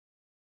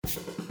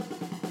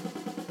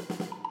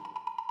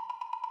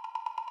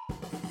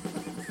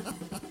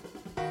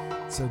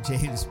So,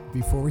 James,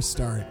 before we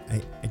start,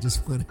 I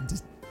just wanted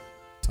to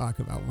talk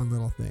about one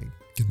little thing.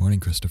 Good morning,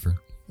 Christopher.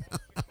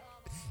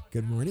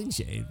 Good morning,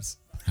 James.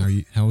 How are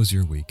you? How was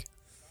your week?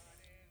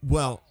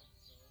 Well,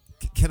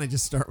 can I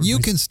just start? You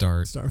can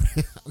start.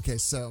 Okay,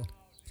 so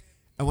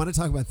I want to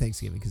talk about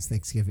Thanksgiving because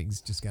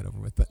Thanksgiving's just got over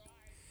with, but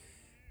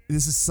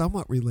this is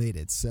somewhat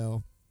related.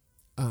 So,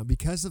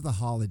 because of the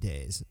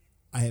holidays,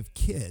 I have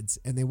kids,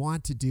 and they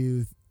want to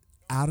do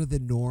out of the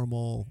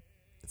normal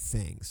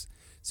things.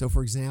 So,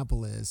 for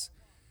example,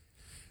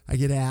 I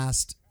get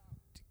asked,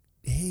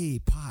 "Hey,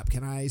 Pop,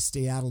 can I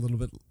stay out a little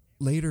bit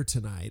later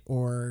tonight,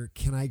 or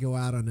can I go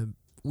out on a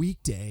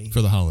weekday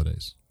For the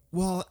holidays.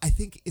 Well, I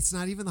think it's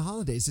not even the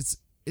holidays.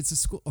 It's a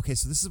school. Okay,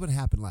 so this is what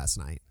happened last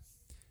night.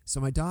 So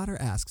my daughter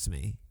asks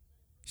me,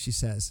 she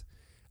says,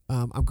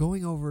 I'm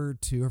going over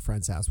to a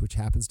friend's house, which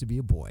happens to be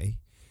a boy,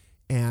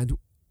 and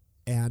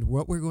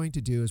what we're going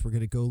to do is we're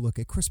going to go look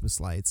at Christmas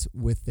lights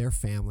with their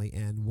family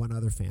and one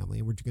other family,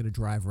 and we're going to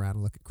drive around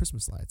and look at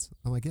Christmas lights.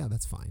 I'm like, yeah,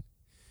 that's fine.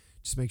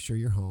 Just make sure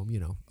you're home,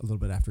 a little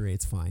bit after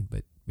 8's fine,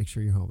 but make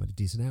sure you're home at a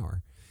decent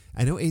hour.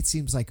 I know 8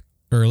 seems like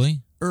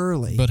Early.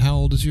 early. But how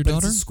old is your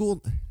daughter? It's a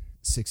school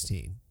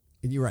 16.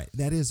 And you're right,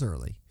 that is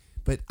early.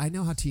 But I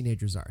know how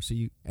teenagers are.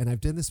 And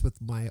I've done this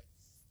with my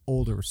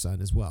older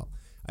son as well.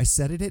 I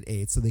set it at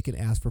 8 so they can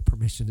ask for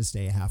permission to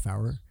stay a half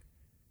hour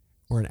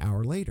or an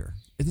hour later.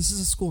 And this is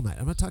a school night.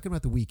 I'm not talking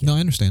about the weekend. No, I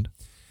understand.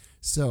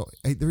 So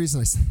the reason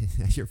I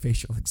said your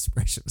facial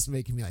expression was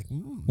making me like,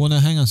 Well,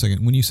 now hang on a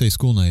second. When you say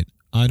school night,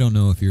 I don't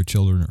know if your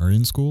children are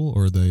in school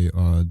or they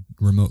are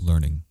remote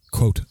learning.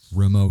 Quote,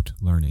 remote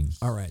learning.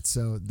 All right,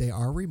 so they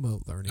are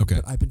remote learning, Okay.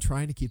 but I've been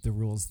trying to keep the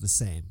rules the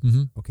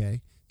same, okay?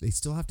 They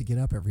still have to get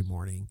up every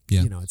morning,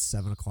 Yeah. at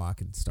 7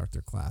 o'clock and start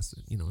their class,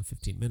 in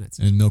 15 minutes.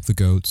 And milk the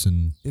goats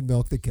and...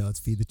 Milk the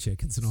goats, feed the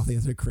chickens, and all the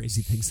other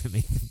crazy things that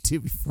make them do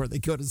before they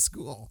go to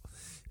school.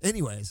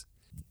 Anyways,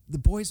 the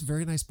boy's a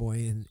very nice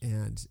boy,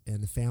 and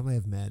the family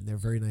I've met, and they're a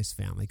very nice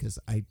family because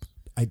I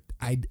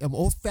am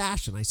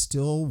old-fashioned. I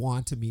still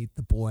want to meet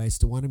the boy. I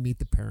still want to meet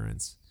the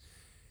parents.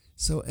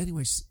 So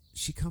anyways,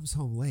 she comes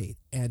home late,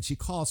 and she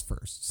calls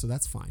first, so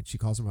that's fine. She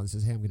calls her mother and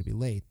says, hey, I'm going to be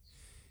late.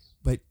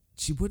 But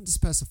she wouldn't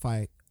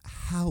specify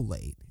how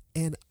late.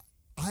 And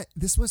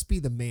this must be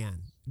the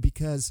man,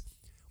 because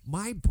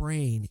my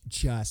brain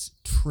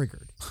just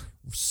triggered.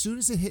 As soon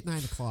as it hit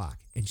 9 o'clock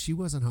and she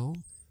wasn't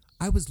home,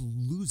 I was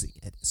losing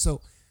it.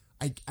 So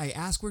I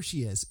ask where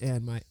she is,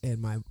 and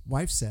my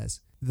wife says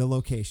the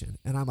location.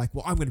 And I'm like,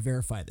 well, I'm going to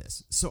verify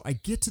this. So I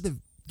get to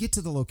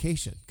the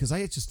location because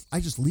I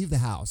just leave the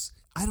house.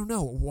 I don't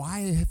know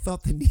why I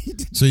felt the need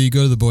to. So you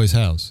go to the boy's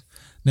house.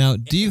 Now,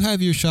 do you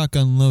have your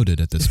shotgun loaded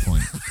at this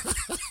point?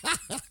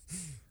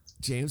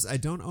 James, I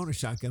don't own a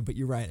shotgun, but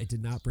you're right. I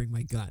did not bring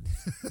my gun.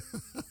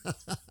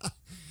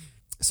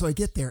 So I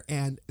get there,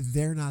 and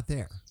they're not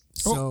there.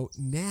 So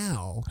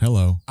now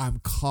Hello. I'm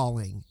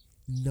calling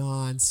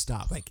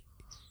nonstop. Like,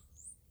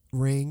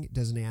 ring,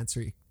 doesn't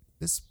answer.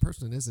 This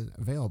person isn't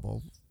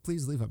available.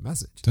 Please leave a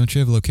message. Don't you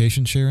have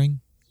location sharing?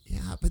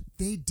 Yeah, but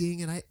they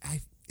ding, and I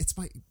it's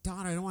my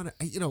daughter. I don't want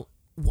to.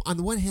 On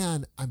the one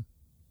hand, I'm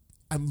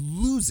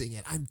losing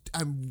it.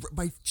 I'm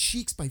my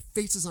cheeks, my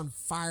face is on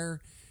fire.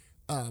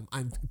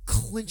 I'm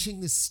clenching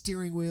the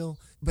steering wheel.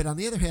 But on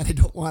the other hand, I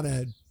don't want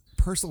a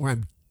personal where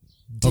I'm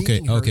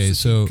dinging her. Okay,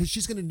 so because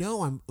she's going to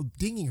know I'm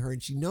dinging her,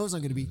 and she knows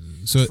I'm going to be.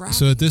 So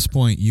at this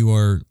point, you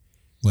are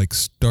like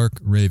stark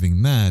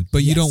raving mad,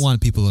 but you don't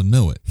want people to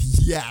know it.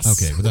 Yes.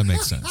 Okay, well that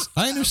makes sense.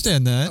 I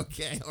understand that.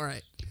 Okay, all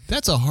right.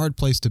 That's a hard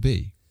place to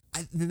be.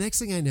 The next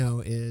thing I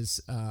know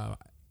is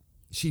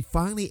she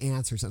finally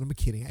answers, and I'm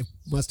kidding. I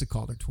must have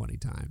called her 20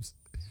 times,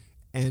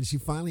 and she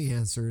finally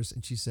answers,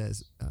 and she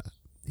says,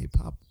 "Hey,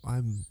 Pop,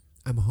 I'm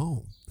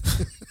home."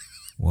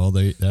 Well,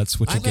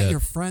 that's what you I'm get. at your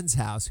friend's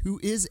house, who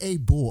is a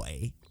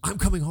boy. I'm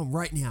coming home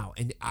right now,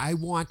 and I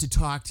want to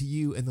talk to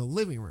you in the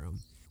living room.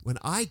 When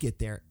I get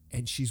there,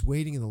 and she's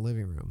waiting in the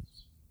living room,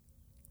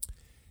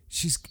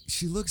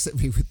 she looks at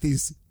me with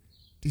these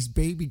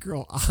baby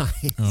girl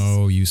eyes.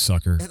 Oh, you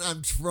sucker. And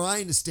I'm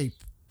trying to stay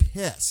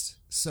pissed.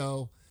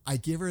 So I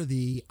give her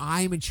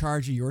I'm in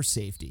charge of your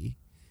safety.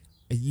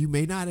 You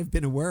may not have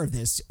been aware of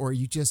this, or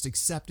you just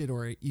accept it,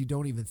 or you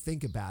don't even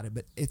think about it,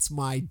 but it's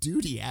my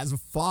duty as a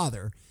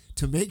father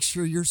to make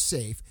sure you're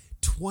safe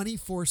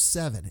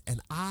 24/7.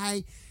 And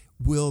I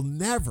will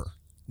never,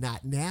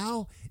 not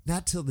now,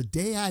 not till the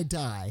day I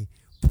die,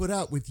 put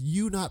up with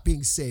you not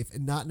being safe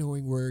and not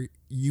knowing where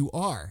you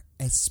are,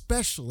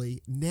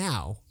 especially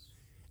now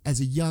as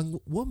a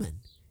young woman.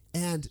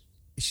 And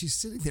she's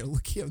sitting there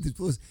looking at these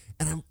blues,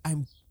 and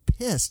I'm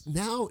pissed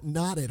now,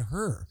 not at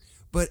her,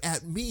 but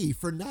at me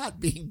for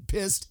not being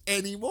pissed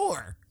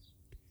anymore.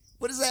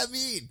 What does that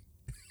mean?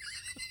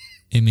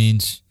 It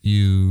means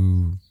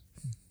you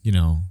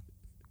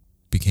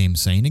became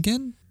sane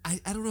again? I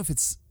don't know if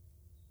it's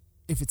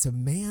a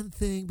man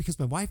thing, because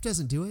my wife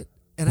doesn't do it,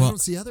 and I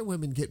don't see other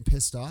women getting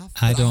pissed off.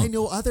 I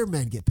know other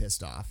men get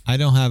pissed off. I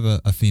don't have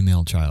a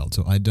female child,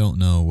 so I don't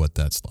know what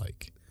that's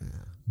like.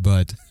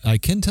 But I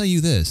can tell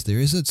you this, there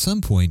is at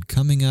some point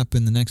coming up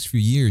in the next few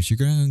years, you're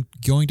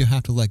going to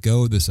have to let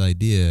go of this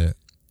idea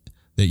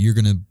that you're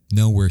going to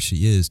know where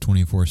she is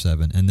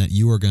 24/7 and that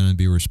you are going to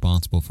be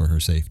responsible for her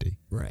safety.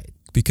 Right.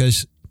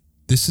 Because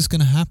this is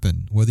going to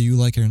happen, whether you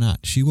like it or not.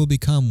 She will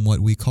become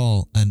what we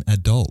call an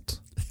adult.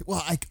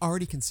 Well, I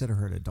already consider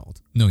her an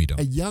adult. No, you don't.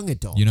 A young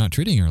adult. You're not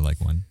treating her like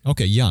one.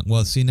 Okay, young.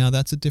 Well, see, now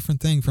that's a different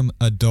thing from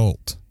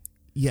adult.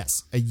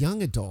 Yes, a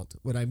young adult.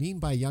 What I mean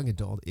by young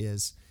adult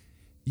is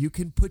you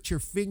can put your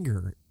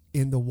finger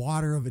in the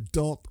water of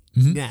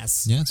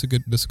adultness. Yeah, that's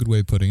a good way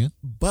of putting it.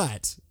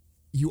 But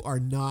you are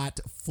not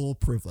full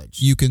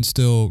privilege. You can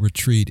still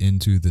retreat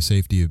into the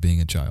safety of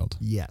being a child.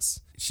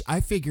 Yes.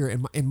 I figure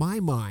in my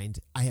mind,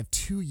 I have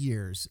 2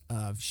 years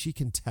of she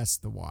can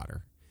test the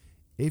water.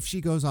 If she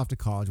goes off to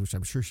college, which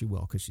I'm sure she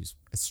will because she's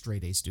a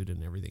straight A student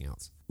and everything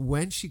else.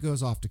 When she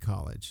goes off to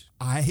college,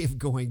 I know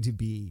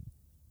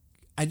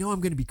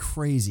I'm going to be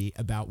crazy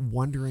about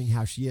wondering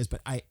how she is,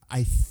 but I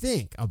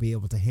think I'll be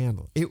able to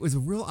handle it. It was a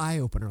real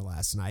eye-opener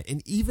last night.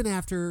 And even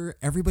after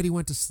everybody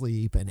went to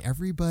sleep and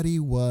everybody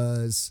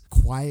was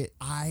quiet,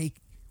 I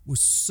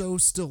was so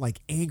still like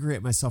angry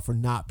at myself for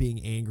not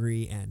being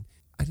angry, and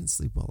I didn't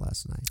sleep well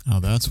last night. Oh,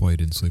 that's why you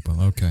didn't sleep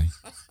well. Okay.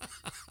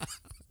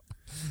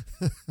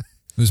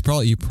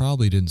 You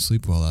probably didn't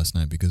sleep well last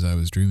night because I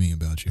was dreaming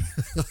about you.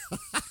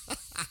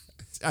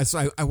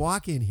 So I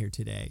walk in here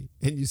today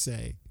and you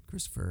say,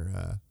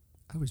 Christopher,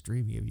 I was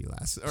dreaming of you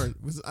last, or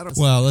was I don't.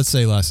 Well, let's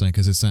say last night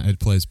because it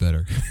plays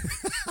better.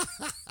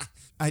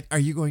 Are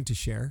you going to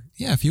share?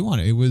 Yeah, if you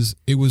want it.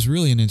 It was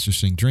really an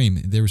interesting dream.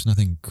 There was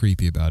nothing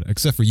creepy about it,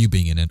 except for you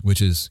being in it,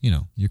 which is,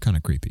 you're kind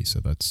of creepy. So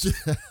that's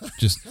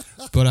just.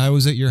 But I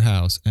was at your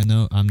house, and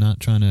no, I'm not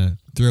trying to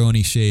throw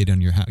any shade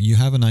on your house. You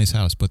have a nice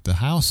house, but the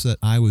house that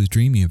I was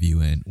dreaming of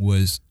you in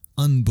was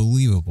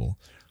unbelievable.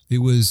 It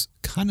was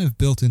kind of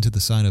built into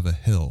the side of a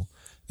hill,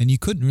 and you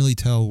couldn't really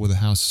tell where the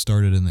house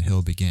started and the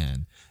hill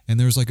began. And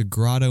there was like a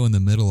grotto in the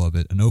middle of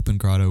it, an open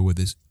grotto with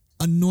this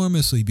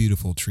enormously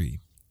beautiful tree.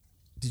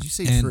 Did you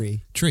say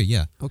tree? Tree,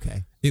 yeah.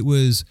 Okay. It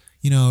was,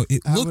 it I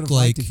would have looked liked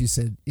like... if you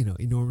said,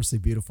 enormously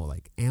beautiful,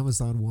 like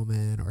Amazon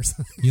woman or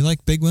something. You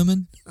like big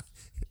women?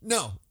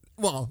 No.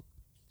 Well,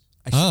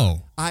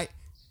 I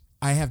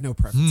have no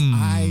preference.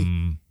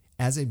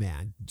 As a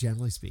man,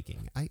 generally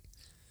speaking, I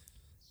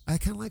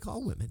kind of like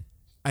all women.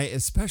 I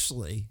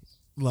especially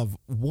love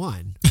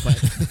one,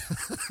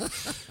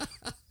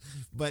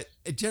 but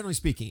generally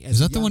speaking, as is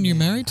that the one you're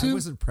married to? I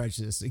wasn't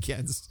prejudiced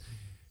against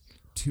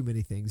too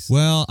many things.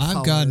 Well, color,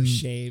 I've gotten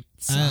shape,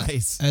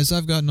 size. As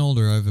I've gotten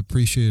older, I've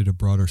appreciated a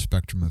broader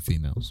spectrum of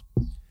females,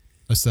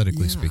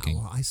 aesthetically speaking.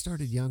 Well, I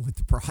started young with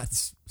the broad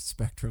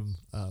spectrum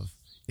of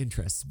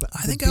interests, but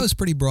I think I was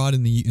pretty broad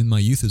in my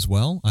youth as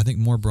well. I think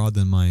more broad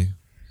than my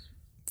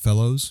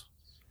fellows,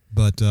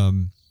 but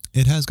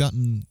it has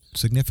gotten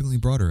significantly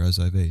broader as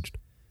I've aged.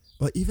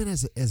 Well, even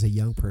as a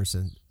young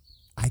person,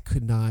 I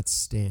could not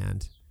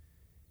stand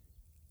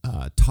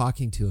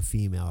talking to a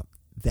female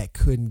that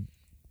couldn't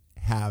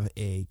have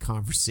a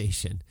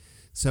conversation.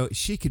 So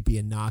she could be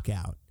a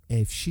knockout.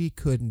 If she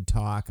couldn't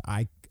talk,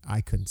 I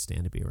couldn't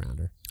stand to be around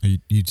her. Are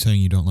you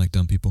saying you don't like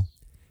dumb people?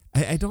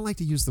 I don't like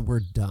to use the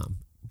word dumb,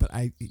 but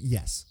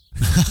yes.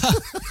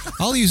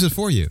 I'll use it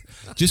for you.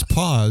 Just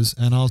pause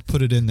and I'll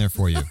put it in there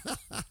for you.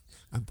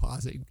 I'm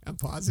pausing.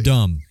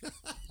 Dumb.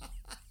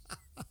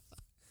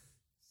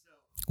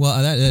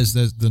 Well, that's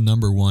the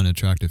number one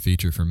attractive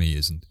feature for me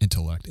is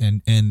intellect,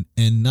 and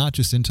not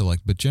just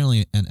intellect, but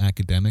generally an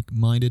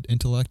academic-minded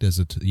intellect, as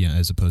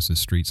opposed to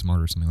street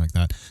smart or something like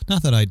that.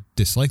 Not that I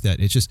dislike that.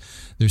 It's just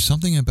there's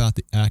something about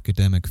the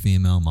academic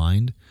female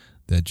mind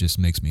that just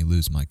makes me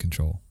lose my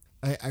control.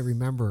 I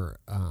remember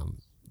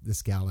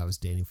this gal I was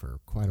dating for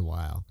quite a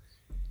while,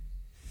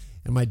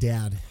 and my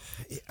dad,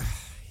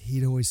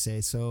 he'd always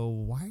say, "So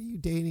why are you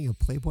dating a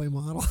Playboy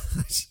model?"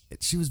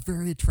 She was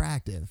very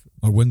attractive.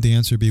 Or wouldn't the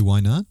answer be why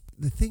not?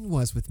 The thing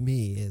was with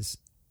me is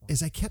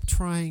I kept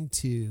trying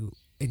to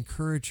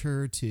encourage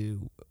her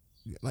to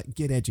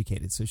get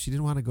educated. So she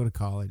didn't want to go to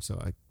college. So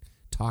I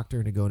talked her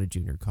into going to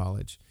junior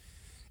college.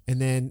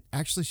 And then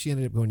actually she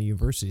ended up going to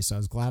university. So I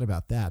was glad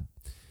about that.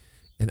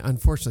 And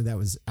unfortunately that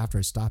was after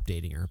I stopped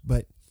dating her.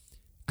 But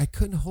I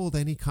couldn't hold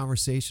any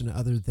conversation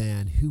other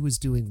than who was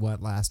doing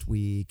what last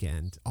week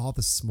and all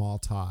the small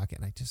talk.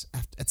 And I just,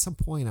 at some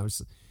point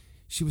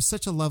she was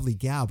such a lovely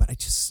gal, but I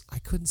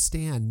couldn't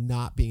stand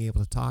not being able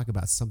to talk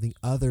about something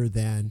other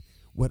than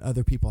what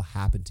other people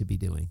happen to be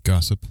doing.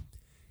 Gossip,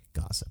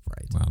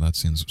 right? Wow, that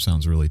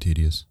sounds really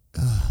tedious.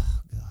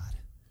 Oh, God.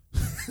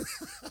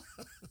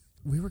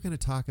 We were going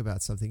to talk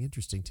about something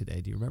interesting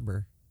today. Do you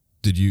remember?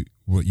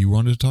 What you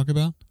wanted to talk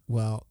about?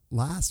 Well,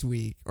 last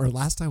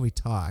time we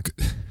talked.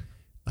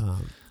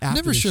 I'm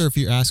never sure if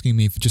you're asking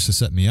me just to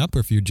set me up or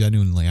if you're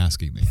genuinely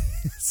asking me.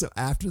 So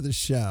after the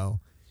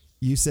show,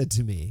 you said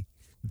to me,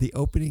 the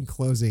opening,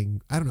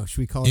 closing, I don't know, should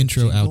we call it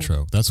intro,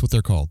 outro? That's what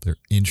they're called. They're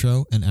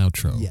intro and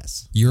outro.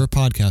 Yes. You're a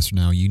podcaster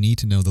now. You need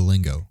to know the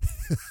lingo.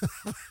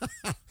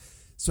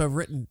 So I've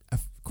written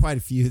quite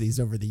a few of these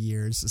over the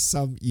years.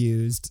 Some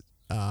used,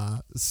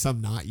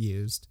 some not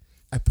used.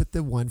 I put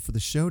the one for the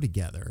show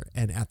together,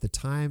 and at the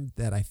time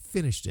that I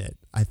finished it,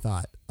 I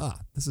thought,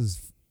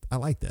 I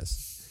like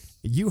this.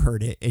 You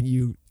heard it,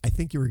 and I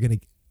think you were going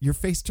to, your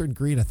face turned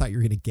green. I thought you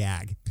were going to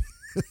gag.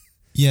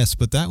 Yes,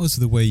 but that was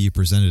the way you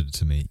presented it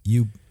to me.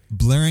 You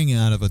blaring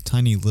out of a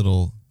tiny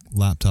little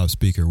laptop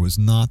speaker was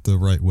not the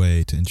right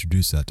way to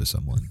introduce that to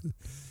someone.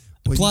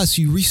 Well, plus,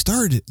 you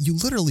restarted it. You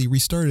literally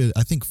restarted it,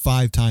 I think,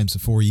 5 times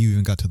before you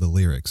even got to the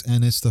lyrics.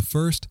 And it's the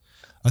first,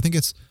 I think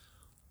it's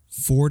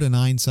 4 to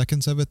 9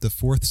 seconds of it, the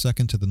 4th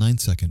second to the 9th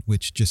second,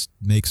 which just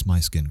makes my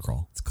skin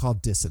crawl. It's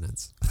called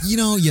dissonance. You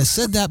know, you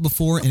said that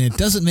before, and it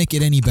doesn't make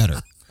it any better.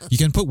 You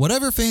can put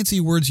whatever fancy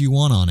words you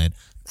want on it.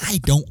 I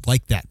don't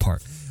like that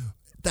part.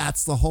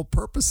 That's the whole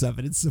purpose of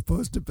it. It's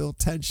supposed to build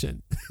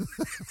tension.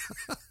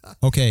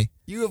 Okay.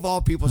 You of all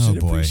people should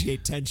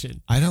appreciate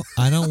tension. I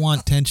don't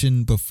want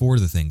tension before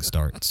the thing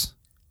starts.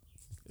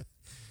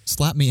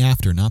 Slap me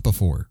after, not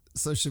before.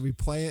 So should we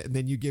play it and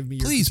then you give me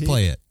your Please critique?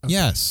 play it. Okay.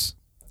 Yes.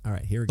 All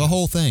right, here it goes. The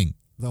whole thing.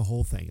 The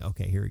whole thing.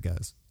 Okay, here it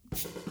goes.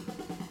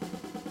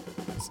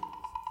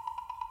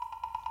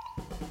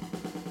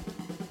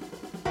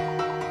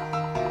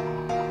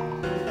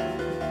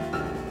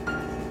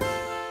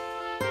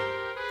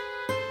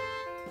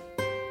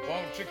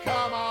 Won't you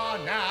come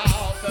on now?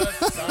 The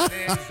sun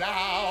is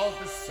out.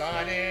 The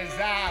sun is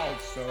out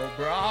so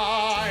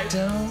bright.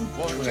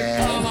 Won't you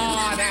come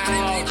on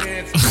out?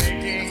 It's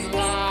making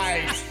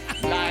light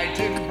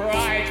and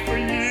bright for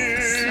you.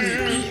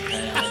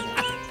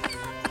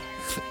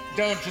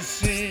 Don't you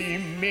see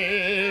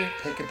me?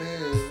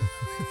 Peekaboo.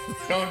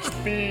 Don't you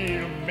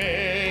feel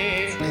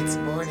me? It's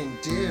morning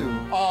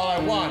dew. All I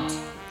want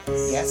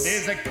Yes.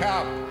 is a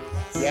cup,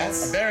 a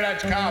Yes. very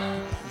large cup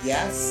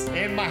Yes.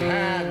 in my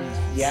hand.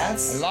 A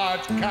Yes.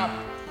 large cup,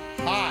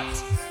 hot,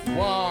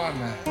 warm.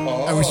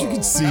 I wish you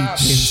could see cup.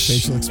 James'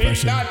 facial It's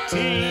expression. not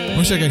tea.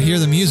 Wish I could hear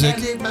the music.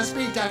 And it must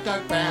be dark,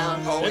 dark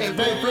brown. Oh, it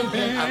will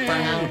prevent a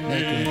brown.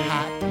 Make it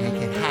hot,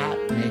 make it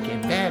hot, make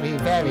it very,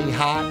 very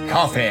hot.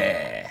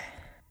 Coffee.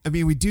 I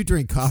mean, we do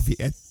drink coffee.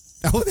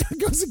 Oh, there it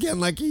goes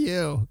again, lucky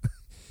you.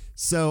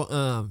 So,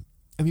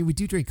 I mean, we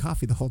do drink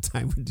coffee the whole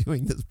time we're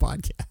doing this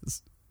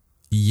podcast.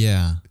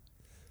 Yeah,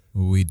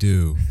 we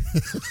do.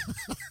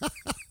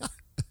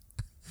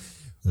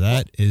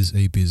 That is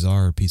a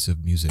bizarre piece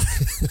of music.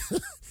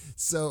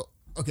 So,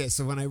 okay,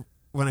 so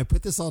when I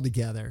put this all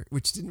together,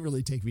 which didn't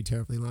really take me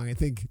terribly long, I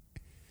think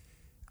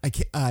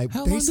How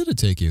long did it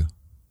take you?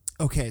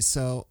 Okay,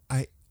 so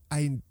I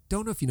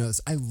don't know if you know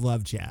this. I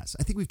love jazz.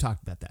 I think we've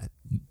talked about that.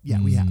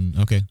 Yeah, we have.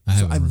 Okay, I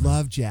So have. I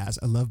love jazz.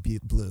 I love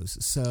blues.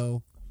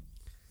 So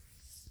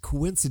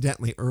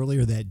coincidentally,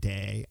 earlier that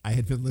day, I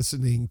had been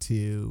listening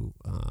to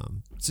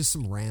just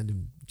some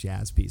random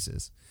jazz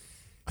pieces.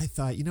 I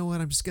thought, you know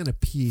what? I'm just going to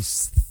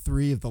piece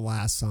 3 of the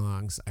last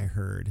songs I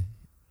heard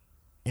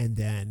and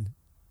then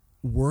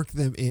work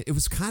them in. It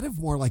was kind of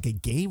more like a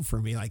game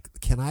for me. Like,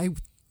 can I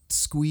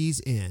squeeze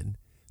in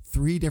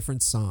 3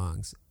 different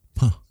songs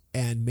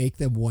and make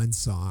them one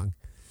song?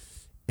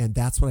 And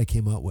that's what I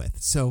came up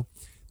with. So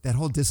that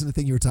whole dissonant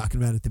thing you were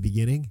talking about at the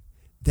beginning,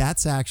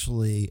 that's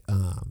actually,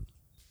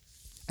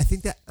 I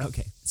think that,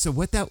 okay. So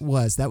what that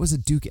was a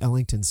Duke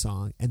Ellington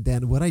song. And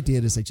then what I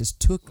did is I just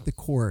took the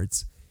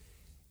chords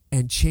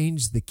and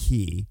changed the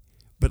key,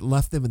 but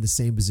left them in the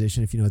same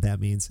position, if you know what that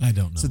means. I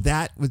don't know. So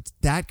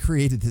that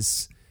created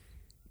this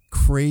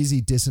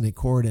crazy dissonant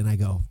chord. And I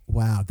go,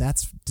 wow,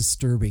 that's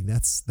disturbing.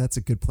 That's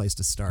a good place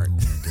to start. Oh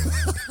my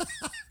God.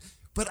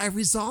 But I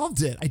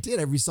resolved it. I did.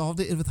 I resolved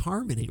it with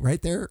harmony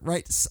right there,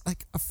 right?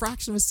 Like a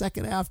fraction of a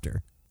second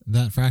after.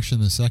 That fraction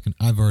of a second,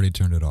 I've already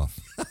turned it off.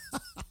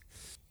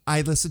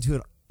 I listen to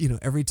it, you know,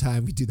 every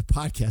time we do the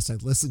podcast,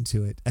 I listen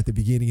to it at the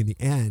beginning and the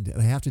end.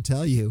 And I have to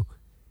tell you,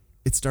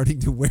 it's starting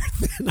to wear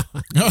thin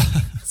on.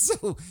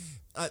 So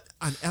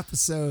on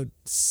episode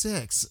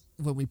 6,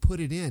 when we put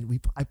it in,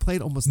 I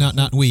played almost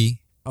Not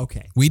we.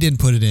 Okay. We didn't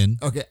put it in.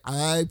 Okay,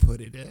 I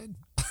put it in.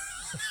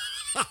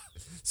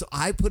 So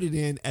I put it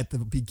in at the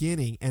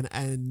beginning,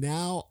 and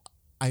now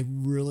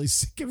I'm really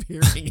sick of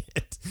hearing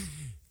it.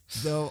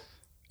 Though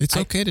It's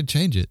okay to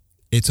change it.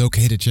 It's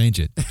okay to change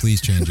it.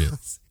 Please change it.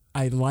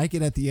 I like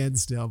it at the end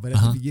still, but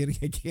at the beginning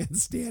I can't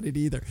stand it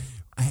either.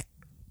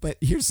 But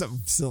here's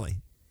something silly.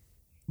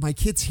 My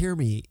kids hear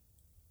me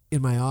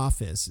in my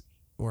office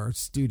or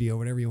studio,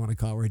 whatever you want to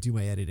call it, where I do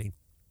my editing.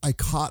 I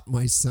caught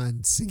my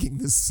son singing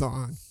this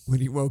song when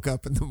he woke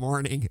up in the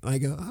morning. And I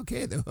go,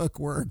 okay, the hook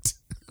worked.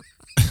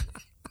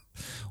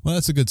 Well,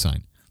 that's a good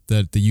sign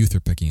that the youth are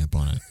picking up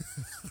on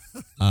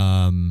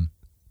it.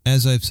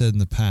 As I've said in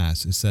the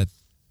past, is that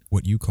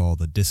what you call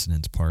the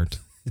dissonance part,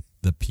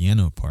 the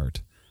piano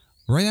part.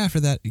 Right after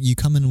that, you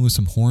come in with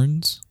some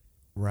horns.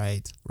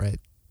 Right.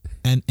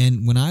 And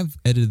when I've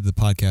edited the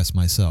podcast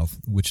myself,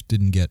 which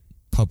didn't get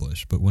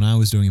published, but when I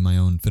was doing my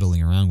own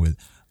fiddling around with,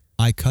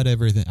 I cut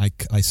everything.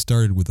 I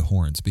started with the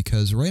horns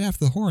because right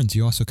after the horns,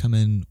 you also come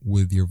in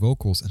with your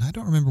vocals. And I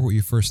don't remember what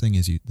your first thing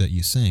is that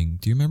you sing.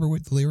 Do you remember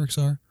what the lyrics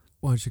are?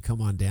 Why don't you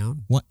come on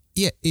down? What?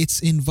 Yeah, it's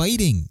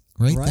inviting,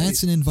 right? Right.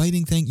 That's an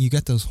inviting thing. You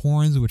got those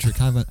horns, which are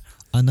kind of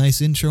a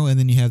nice intro, and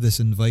then you have this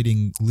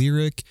inviting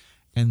lyric,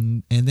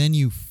 and then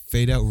you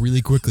fade out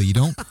really quickly. You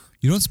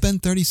don't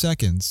spend 30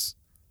 seconds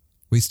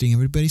wasting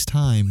everybody's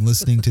time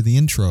listening to the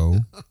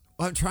intro.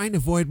 Well, I'm trying to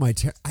avoid my.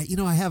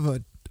 I have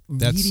a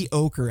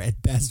mediocre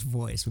at best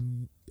voice.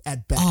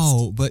 At best.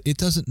 Oh, but it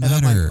doesn't And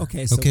I'm matter. like,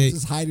 okay, so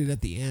just hide it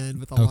at the end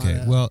with a lot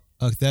Okay, of... well,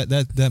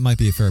 that might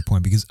be a fair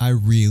point, because I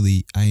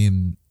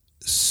am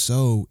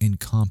so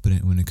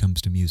incompetent when it comes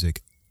to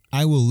music.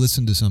 I will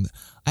listen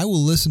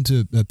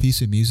to a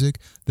piece of music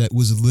that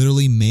was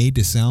literally made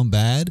to sound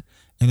bad,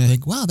 and I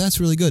think, wow, that's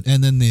really good.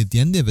 And then at the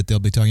end of it, they'll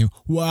be talking,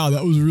 wow,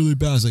 that was really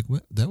bad. I was like,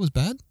 what? That was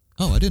bad?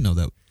 Oh, I didn't know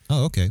that.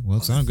 Oh, okay. Well,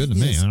 it sounded good to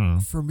me. I don't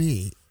know. For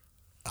me,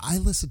 I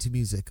listen to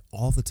music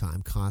all the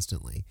time,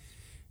 constantly.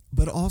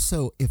 But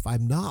also, if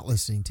I'm not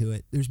listening to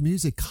it, there's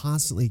music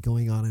constantly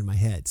going on in my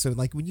head. So,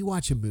 like when you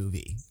watch a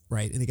movie,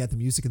 right, and they got the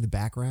music in the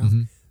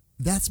background,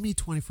 that's me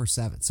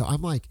 24/7. So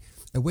I'm like,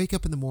 I wake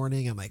up in the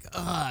morning, I'm like,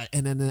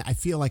 and then I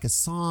feel like a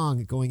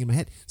song going in my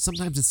head.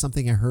 Sometimes it's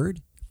something I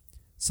heard.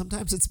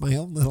 Sometimes it's my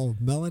own little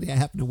melody I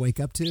happen to wake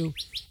up to,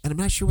 and I'm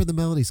not sure where the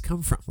melodies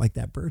come from, like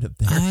that bird up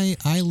there.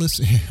 I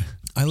listen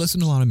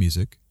to a lot of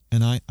music,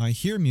 and I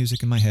hear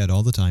music in my head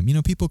all the time. You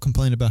know, people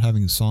complain about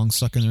having songs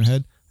stuck in their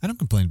head. I don't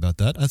complain about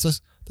that.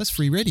 That's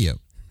free radio.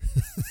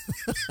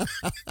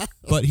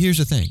 But here's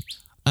the thing.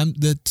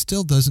 That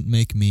still doesn't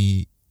make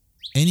me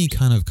any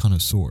kind of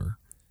connoisseur.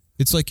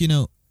 It's like,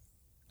 an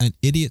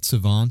idiot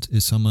savant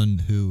is someone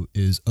who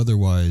is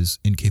otherwise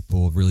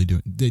incapable of really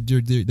doing...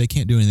 They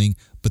can't do anything,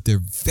 but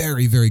they're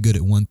very, very good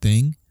at one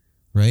thing,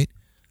 right?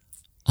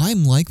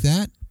 I'm like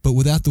that, but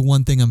without the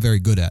one thing I'm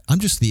very good at. I'm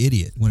just the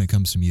idiot when it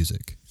comes to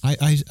music.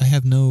 I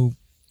have no...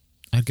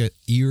 I've got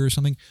ear or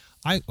something...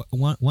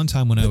 One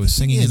time when I was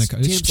singing in the car.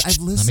 James, I've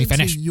listened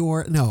to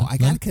your... No, I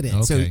got to cut in.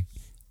 Okay. So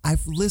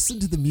I've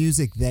listened to the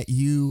music that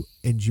you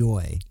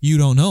enjoy. You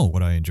don't know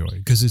what I enjoy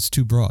because it's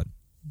too broad.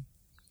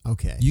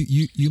 Okay.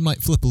 You might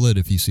flip a lid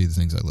if you see the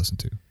things I listen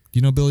to. Do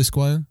you know Billy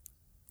Squier?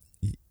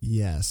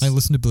 Yes. I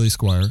listen to Billy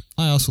Squier.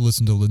 I also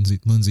listen to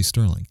Lindsey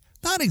Sterling.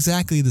 Not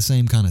exactly the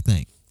same kind of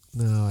thing.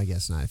 No, I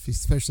guess not.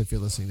 Especially if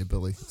you're listening to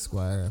Billy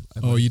Squier.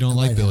 You don't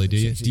like Billy, do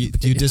you?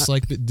 Do you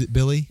dislike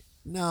Billy?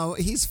 No,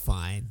 he's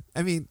fine.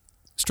 I mean...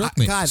 Stroke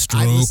me. God,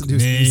 stroke I listen to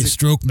his me. music.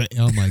 Stroke me.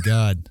 Oh, my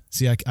God.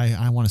 See,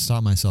 I want to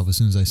stop myself as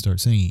soon as I start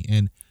singing.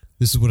 And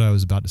this is what I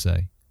was about to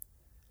say.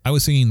 I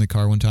was singing in the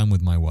car one time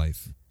with my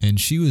wife, and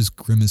she was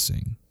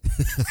grimacing.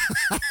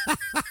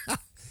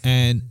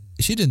 And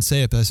she didn't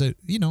say it, but I said,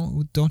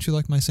 don't you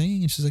like my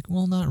singing? And she's like,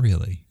 well, not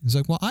really. It's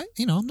like, well,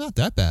 I'm not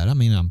that bad. I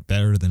mean, I'm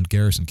better than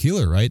Garrison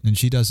Keillor, right? And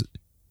she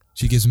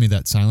gives me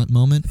that silent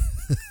moment.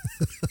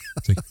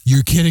 It's like,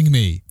 you're kidding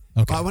me.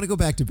 Okay. Well, I want to go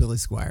back to Billy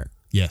Squier.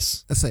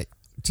 Yes. Let's say,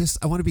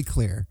 I want to be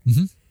clear.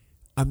 Mm-hmm.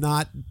 I'm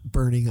not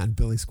burning on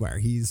Billy Squier.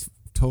 He's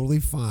totally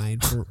fine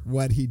for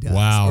what he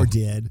does or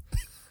did.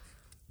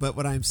 But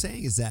what I'm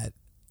saying is that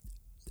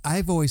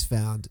I've always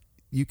found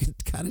you can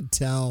kind of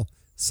tell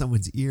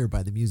someone's ear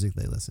by the music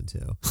they listen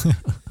to.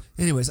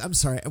 Anyways, I'm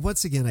sorry.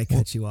 Once again, I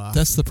cut you off.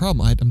 That's the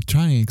problem. I'm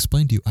trying to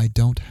explain to you, I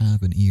don't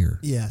have an ear.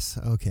 Yes.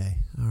 Okay.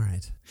 All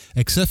right.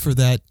 Except for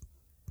that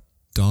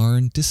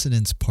darn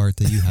dissonance part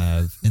that you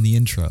have in the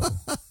intro.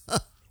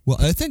 Well,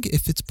 I think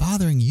if it's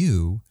bothering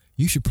you,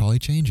 you should probably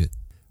change it.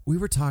 We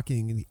were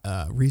talking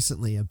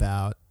recently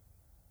about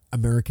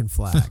American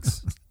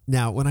flags.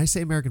 Now, when I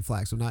say American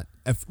flags,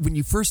 when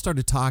you first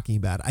started talking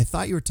about it, I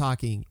thought you were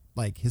talking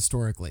like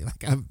historically.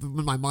 Like in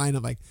my mind,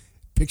 I'm like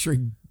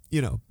picturing,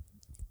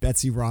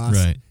 Betsy Ross,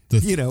 right?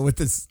 With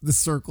the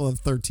circle of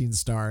 13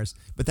 stars.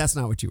 But that's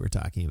not what you were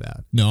talking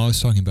about. No, I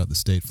was talking about the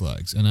state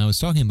flags, and I was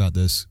talking about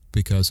this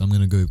because I'm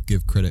going to go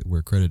give credit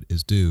where credit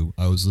is due.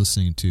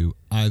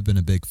 I've been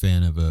a big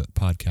fan of a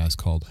podcast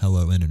called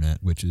Hello Internet,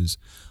 which is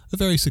a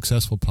very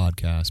successful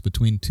podcast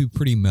between two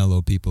pretty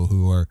mellow people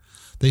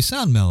they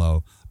sound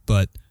mellow,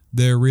 but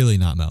they're really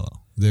not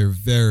mellow. They're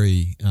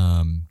very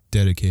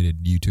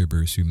dedicated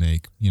YouTubers who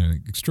make,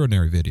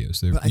 extraordinary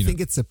videos. But I think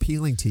it's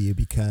appealing to you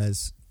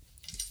because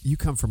you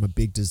come from a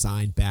big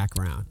design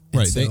background.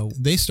 Right. So,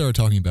 they started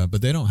talking about it,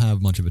 but they don't have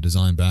much of a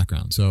design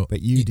background. So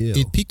but you do.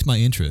 It piqued my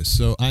interest.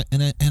 So I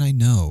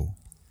know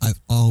I've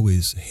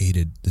always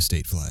hated the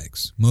state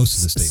flags. Most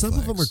of the state flags. Some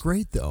of them are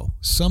great though.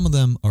 Some of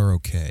them are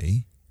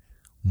okay.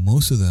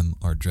 Most of them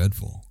are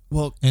dreadful.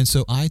 Well, and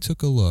so I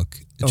took a look,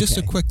 just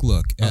a quick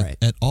look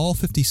at all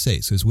 50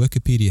 states, because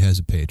Wikipedia has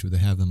a page where they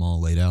have them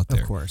all laid out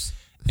there. Of course.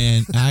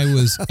 And I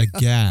was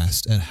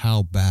aghast at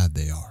how bad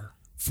they are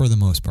for the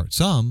most part.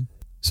 Some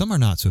are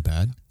not so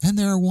bad, and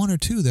there are one or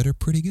two that are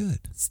pretty good.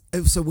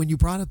 So when you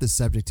brought up this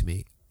subject to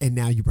me, and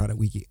now you brought up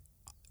Wiki,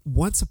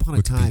 once upon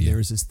a time there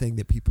was this thing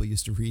that people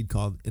used to read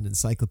called an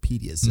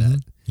encyclopedia set. Mm-hmm.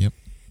 Yep.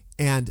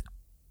 And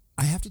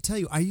I have to tell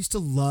you, I used to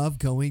love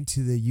going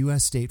to the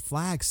U.S. state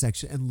flag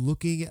section and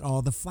looking at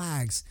all the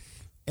flags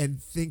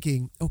and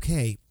thinking,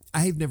 okay,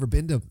 I've never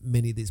been to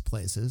many of these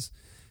places.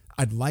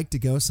 I'd like to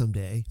go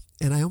someday.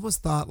 And I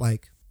almost thought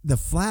like the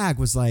flag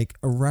was like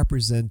a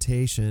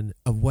representation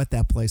of what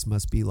that place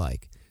must be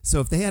like.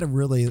 So if they had a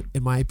really,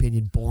 in my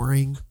opinion,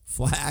 boring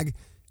flag,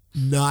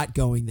 not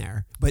going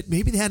there. But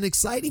maybe they had an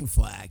exciting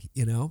flag,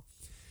 you know?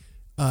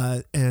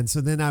 And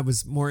so then I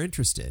was more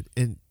interested.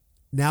 And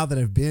now that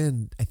I've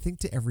been, I think,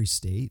 to every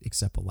state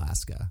except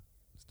Alaska,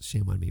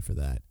 shame on me for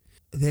that,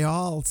 they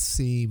all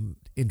seem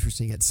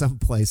interesting at some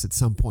place at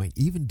some point,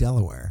 even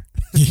Delaware.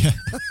 Yeah.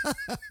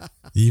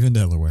 Even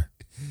Delaware.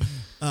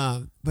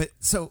 But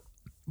so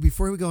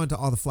before we go into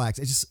all the flags,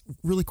 I just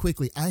really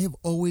quickly, I have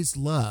always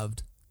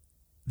loved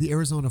the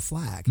Arizona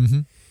flag.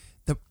 Mm-hmm.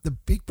 The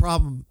big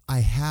problem I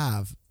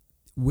have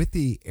with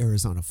the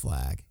Arizona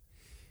flag,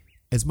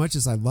 as much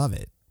as I love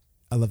it,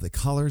 I love the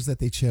colors that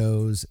they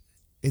chose.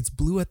 It's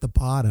blue at the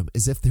bottom,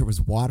 as if there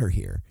was water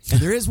here, and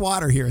there is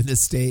water here in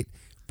this state.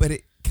 But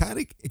it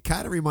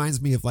kind of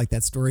reminds me of like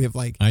that story of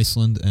like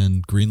Iceland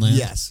and Greenland.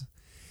 Yes,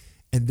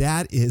 and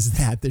that is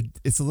that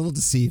it's a little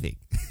deceiving.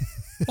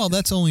 Well,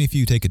 that's only if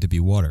you take it to be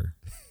water.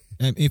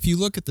 And if you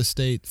look at the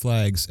state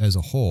flags as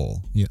a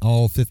whole,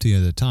 all 50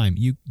 at a time,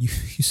 you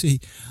see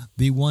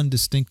the one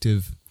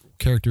distinctive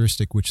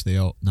characteristic which they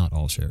all, not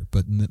all share,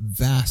 but the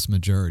vast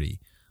majority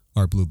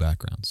are blue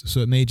backgrounds. So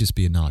it may just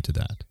be a nod to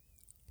that.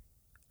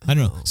 I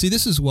don't know. See,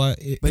 this is why,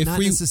 but not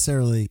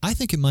necessarily. I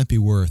think it might be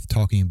worth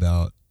talking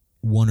about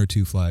one or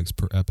two flags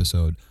per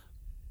episode,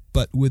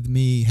 but with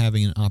me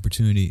having an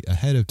opportunity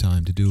ahead of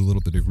time to do a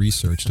little bit of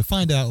research to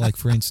find out, like,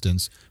 for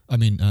instance,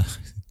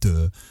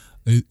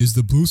 is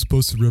the blue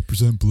supposed to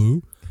represent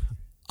blue?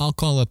 I'll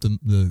call up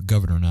the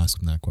governor and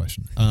ask him that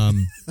question.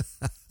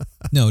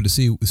 No, to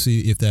see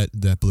if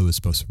that blue is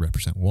supposed to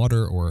represent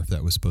water, or if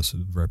that was supposed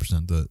to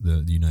represent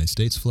the United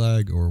States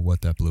flag, or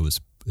what that blue is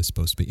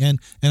supposed to be. And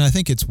I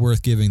think it's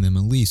worth giving them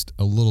at least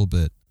a little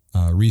bit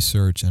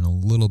research and a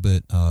little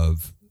bit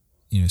of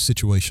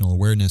situational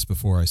awareness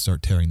before I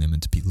start tearing them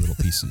into little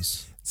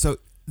pieces. So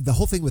the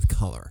whole thing with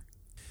color,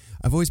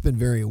 I've always been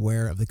very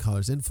aware of the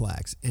colors in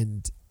flags,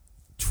 and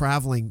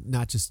traveling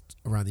not just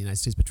around the United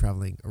States, but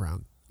traveling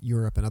around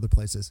Europe and other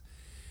places.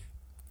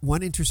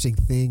 One interesting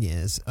thing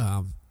is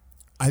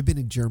I've been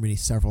in Germany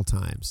several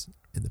times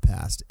in the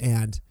past,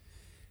 and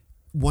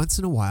once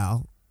in a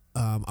while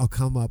I'll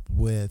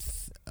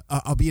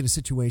be in a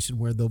situation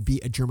where there'll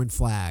be a German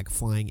flag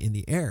flying in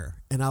the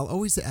air, and I'll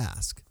always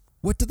ask,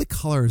 what do the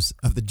colors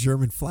of the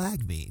German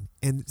flag mean?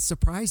 And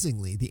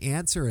surprisingly, the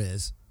answer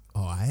is,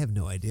 I have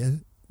no idea.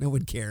 No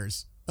one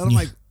cares. And I'm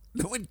like,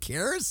 no one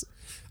cares?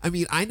 I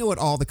mean, I know what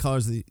all the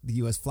colors of the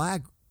U.S.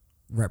 flag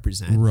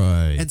represent.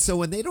 Right. And so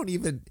when they don't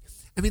even,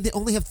 they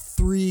only have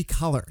 3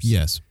 colors.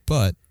 Yes,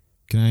 but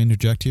can I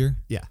interject here?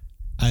 Yeah.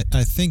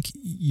 I think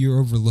you're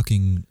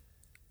overlooking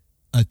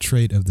a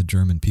trait of the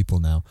German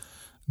people now.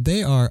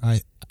 They are,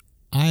 I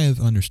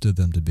have understood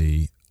them to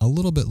be a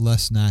little bit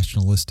less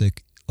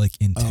nationalistic, like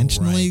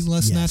intentionally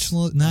less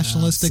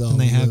nationalistic than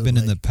they have been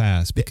in the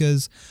past,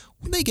 because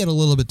when they get a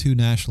little bit too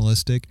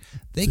nationalistic,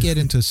 they get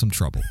into some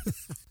trouble.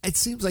 It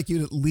seems like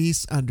you'd at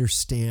least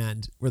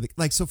understand where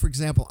so for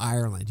example,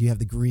 Ireland, you have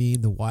the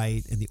green, the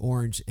white, and the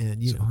orange,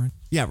 and orange?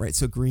 Yeah, right.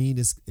 So green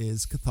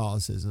is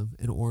Catholicism,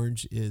 and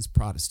orange is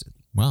Protestant.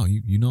 Wow,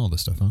 you know all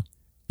this stuff,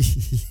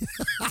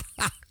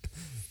 huh?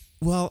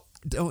 Well,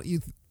 don't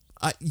you?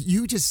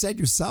 You just said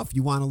yourself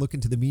you want to look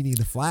into the meaning of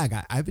the flag.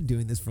 I've been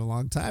doing this for a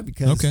long time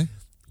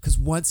because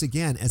once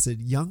again, as a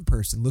young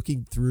person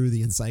looking through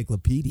the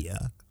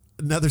encyclopedia,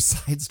 another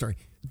side story.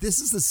 This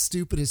is the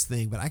stupidest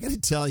thing, but I got to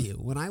tell you,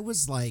 when I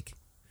was like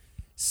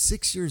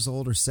 6 years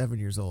old or 7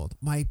 years old,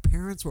 my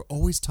parents were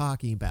always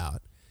talking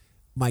about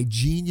my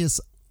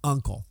genius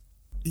uncle.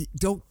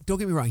 Don't get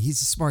me wrong,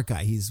 he's a smart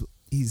guy. He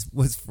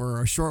was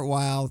for a short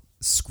while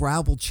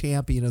Scrabble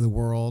champion of the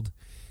world.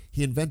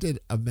 He invented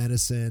a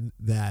medicine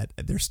that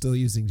they're still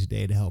using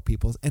today to help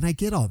people. And I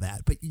get all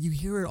that, but you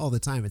hear it all the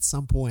time. At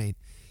some point,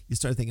 you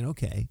start thinking,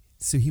 okay,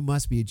 so he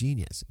must be a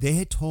genius. They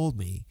had told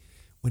me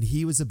when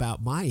he was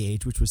about my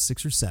age, which was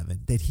 6 or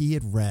 7, that he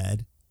had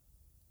read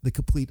the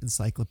complete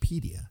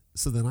encyclopedia.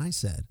 So then I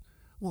said,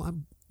 well,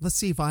 let's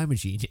see if I'm a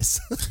genius,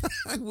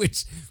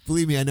 which,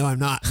 believe me, I know I'm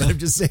not. But I'm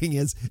just saying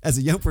as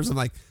a young person, I'm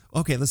like,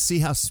 okay, let's see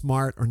how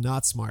smart or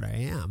not smart I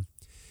am.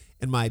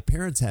 And my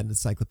parents had an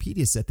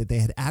encyclopedia set that they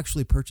had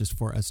actually purchased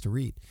for us to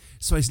read.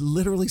 So I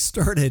literally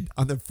started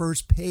on the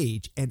first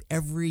page and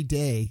every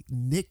day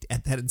nicked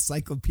at that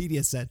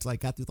encyclopedia set till I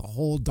got through the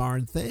whole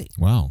darn thing.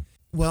 Wow.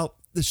 Well,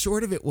 the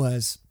short of it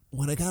was,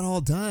 when I got all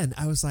done,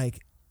 I was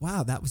like,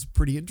 wow, that was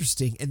pretty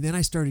interesting. And then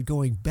I started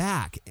going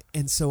back.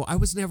 And so I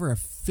was never a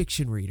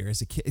fiction reader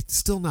as a kid. It's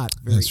still not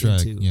very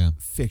into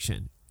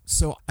fiction.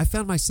 So I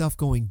found myself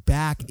going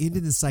back into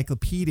the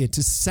encyclopedia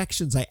to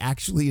sections I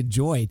actually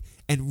enjoyed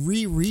and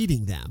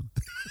rereading them.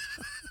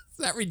 Is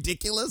that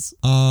ridiculous?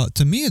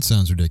 To me, it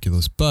sounds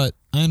ridiculous, but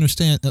I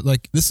understand that,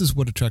 like, this is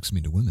what attracts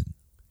me to women.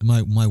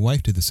 My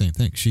wife did the same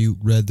thing. She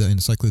read the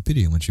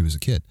encyclopedia when she was a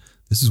kid.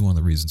 This is one of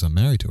the reasons I'm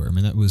married to her. I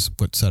mean, that was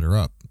what set her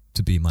up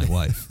to be my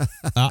wife.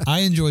 I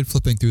enjoyed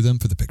flipping through them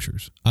for the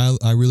pictures.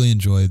 I really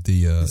enjoyed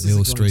the This isn't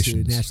illustrations.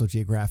 going to National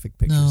Geographic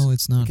pictures. No,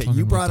 it's not. Okay, talking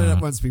you brought about it up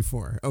that. once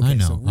before. Okay, I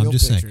know. so real I'm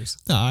just pictures.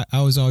 saying. No,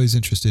 I was always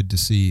interested to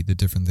see the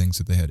different things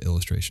that they had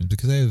illustrations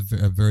because they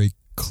have very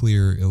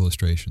clear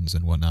illustrations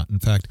and whatnot. In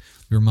fact,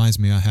 it reminds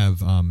me, I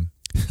have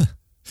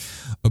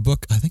a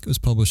book. I think it was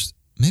published.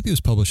 Maybe it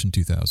was published in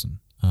 2000.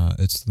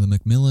 It's the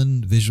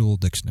Macmillan Visual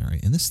Dictionary,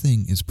 and this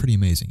thing is pretty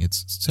amazing.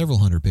 It's several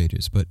hundred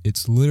pages, but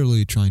it's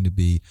literally trying to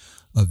be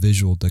a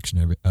visual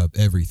dictionary of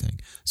everything.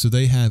 So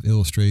they have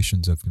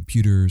illustrations of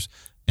computers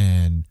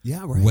and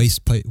Yeah, right.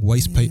 waste pipe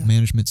Yeah.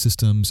 management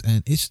systems,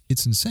 and it's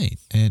insane.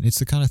 And it's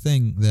the kind of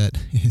thing that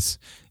is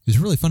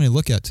really funny to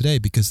look at today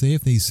because they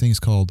have these things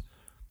called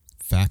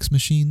fax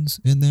machines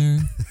in there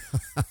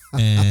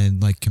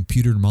and like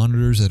computer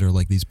monitors that are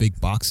like these big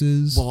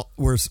boxes. Well,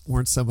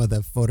 weren't some of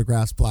the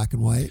photographs black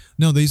and white?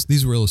 No,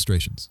 these were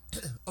illustrations.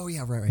 Oh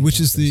yeah, right. Which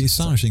is the Illustrations.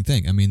 astonishing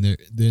thing. I mean,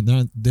 they're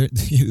not.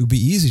 It would be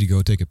easy to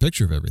go take a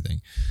picture of everything.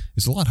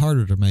 It's a lot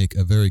harder to make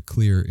a very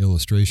clear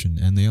illustration,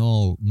 and they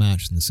all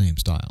match in the same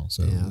style.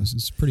 So Yeah.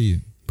 it's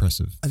pretty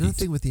impressive. Another feat.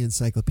 thing with the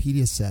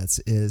encyclopedia sets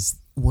is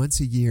once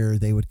a year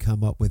they would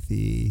come up with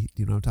the.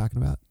 Do you know what I'm talking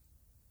about?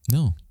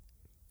 No.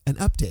 An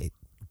update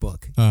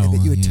book Oh,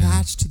 that you yeah.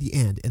 attach to the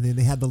end, and then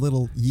they had the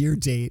little year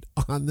date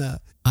on the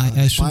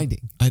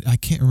binding. I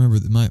can't remember.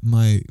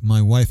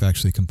 My wife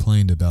actually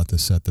complained about the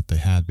set that they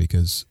had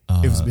because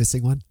It was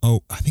missing one.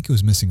 Oh, I think it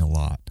was missing a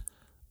lot.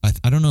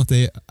 I don't know if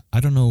they. I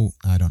don't know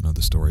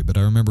the story, but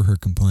I remember her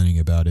complaining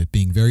about it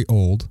being very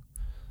old.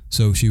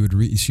 So she would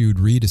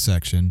read a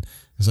section.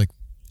 It's like,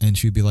 and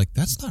she'd be like,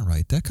 "That's not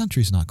right. That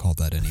country's not called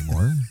that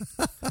anymore."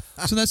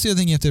 So that's the other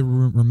thing you have to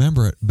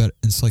remember about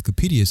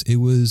encyclopedias. It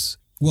was,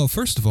 well,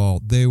 first of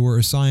all, they were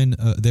assigned.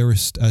 They were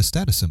a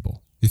status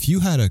symbol. If you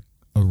had a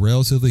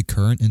relatively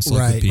current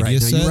encyclopedia Right. No,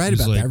 set, you're right it was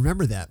about like, that. I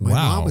remember that. My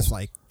wow. mom was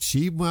like,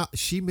 she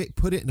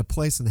put it in a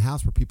place in the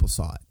house where people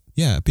saw it.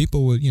 Yeah,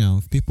 people would,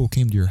 if people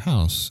came to your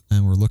house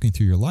and were looking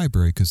through your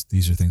library, because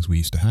these are things we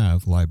used to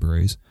have,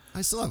 libraries.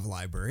 I still have a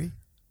library.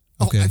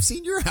 Okay. Oh, I've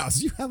seen your house.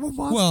 You have a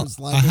Well, monstrous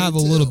I library. have a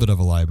little bit of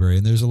a library,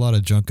 and there's a lot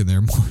of junk in there.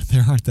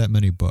 There aren't that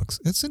many books.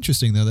 It's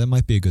interesting, though. That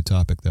might be a good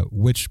topic, though.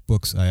 Which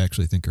books I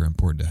actually think are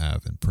important to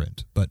have in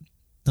print, but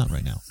not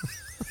right now.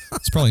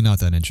 It's probably not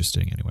that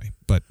interesting anyway.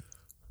 But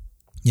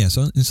yeah,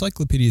 so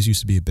encyclopedias used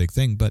to be a big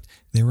thing, but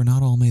they were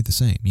not all made the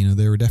same.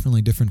 There were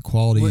definitely different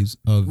qualities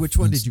of. Which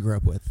one did you grow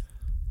up with?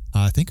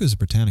 I think it was a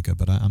Britannica,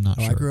 but I'm not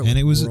Oh, sure. I grew up and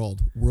with it was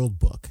World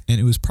Book. And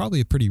it was probably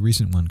a pretty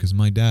recent one because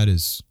my dad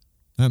is.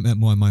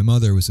 My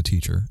mother was a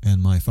teacher, and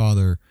my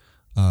father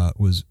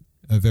was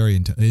very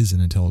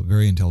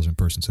intelligent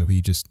person. So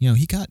he just,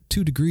 he got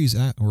 2 degrees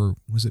or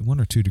was it 1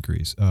 or 2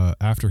 degrees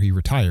after he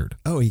retired?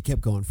 Oh, he kept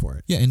going for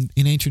it. Yeah, in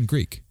ancient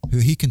Greek,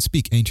 he can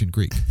speak ancient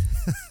Greek.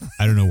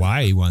 I don't know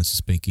why he wants to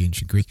speak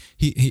ancient Greek.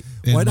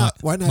 Why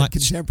not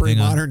contemporary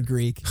hang on. modern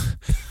Greek?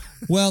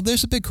 Well,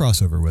 there's a big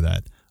crossover with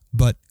that,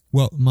 but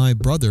my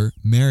brother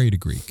married a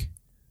Greek,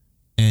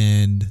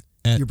 and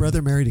Your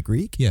brother married a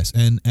Greek? yes,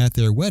 and at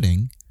their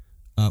wedding.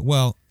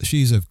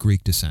 She's of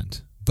Greek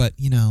descent, but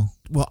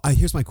Well,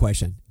 here's my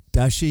question: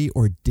 does she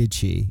or did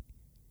she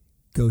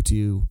go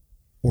to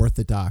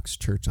Orthodox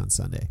church on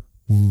Sunday?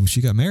 she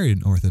got married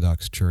in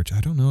Orthodox church. I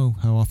don't know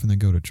how often they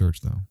go to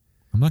church though.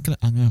 I'm not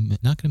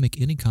gonna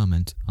make any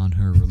comment on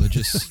her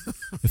religious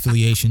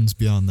affiliations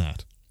beyond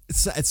that.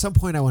 So at some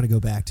point, I want to go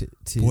back to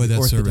Boy, that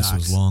Orthodox. service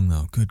was long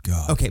though. Good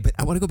God. Okay, but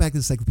I want to go back to the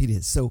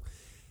encyclopedia. So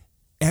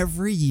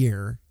every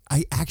year,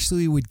 I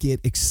actually would get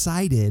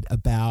excited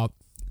about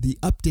the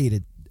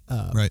updated.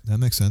 Right, that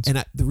makes sense.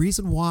 And the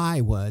reason why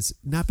was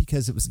not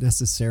because it was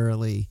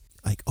necessarily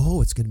like,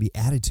 oh, it's going to be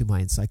added to my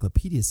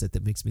encyclopedia set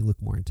that makes me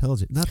look more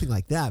intelligent. Nothing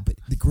like that. But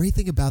the great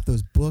thing about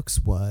those books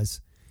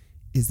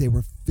is they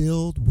were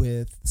filled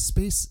with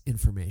space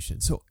information.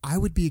 So I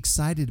would be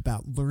excited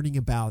about learning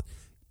about,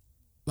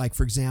 like,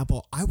 for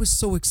example, I was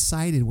so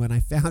excited when I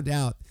found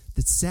out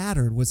that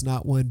Saturn was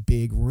not one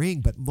big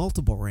ring, but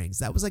multiple rings.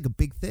 That was like a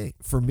big thing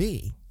for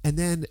me. And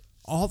then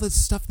all the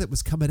stuff that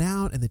was coming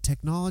out and the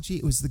technology,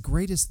 it was the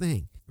greatest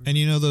thing. And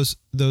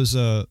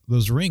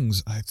those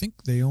rings, I think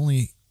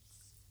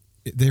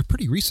they're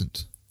pretty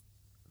recent.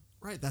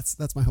 Right,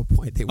 that's my whole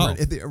point. They weren't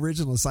Oh. in the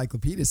original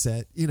encyclopedia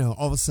set.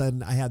 All of a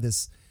sudden I had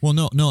this. Well,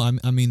 no,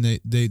 I mean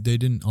they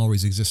didn't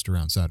always exist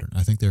around Saturn.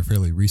 I think they're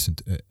fairly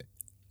recent.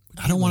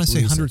 I don't want to say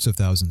Recent. hundreds of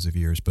thousands of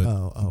years, but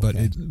but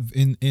okay.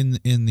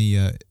 in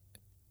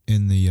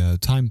the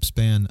time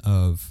span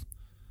of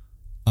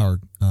our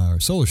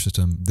solar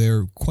system,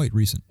 they're quite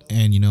recent.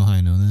 And you know how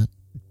I know that?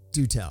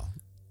 Do tell.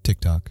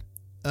 TikTok.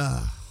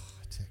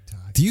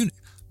 TikTok. Do you,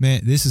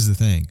 man? This is the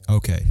thing.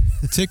 Okay,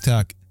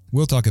 TikTok.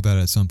 We'll talk about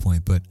it at some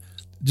point, but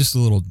just a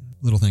little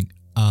thing.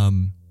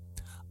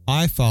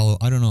 I follow.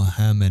 I don't know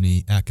how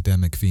many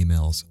academic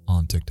females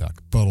on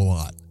TikTok, but a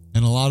lot,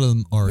 and a lot of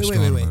them are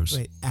astronomers.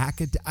 Wait.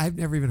 I've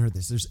never even heard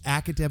this. There's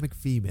academic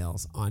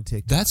females on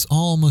TikTok. That's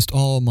almost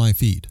all my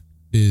feed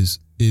is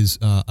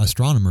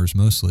astronomers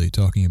mostly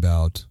talking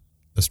about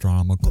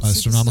astronomical, Well,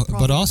 see, this is the but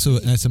problem. also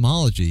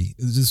etymology.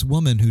 There's this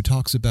woman who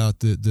talks about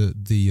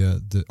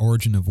the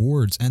origin of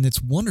words, and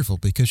it's wonderful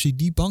because she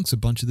debunks a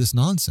bunch of this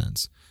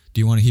nonsense.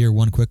 Do you want to hear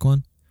one quick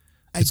one?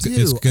 It's going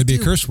to be a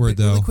curse word,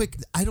 though. Really quick,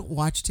 I don't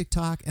watch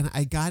TikTok, and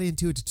I got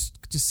into it to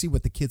just see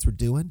what the kids were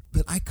doing,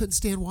 but I couldn't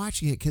stand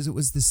watching it because it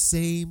was the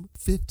same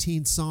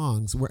 15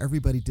 songs where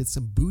everybody did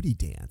some booty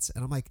dance.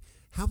 And I'm like,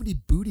 how many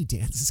booty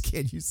dances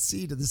can you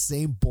see to the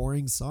same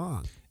boring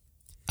song?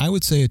 I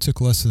would say it took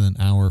less than an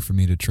hour for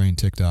me to train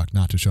TikTok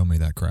not to show me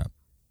that crap.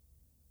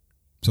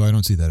 So I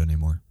don't see that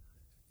anymore.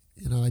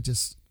 You know, I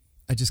just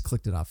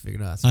clicked it off,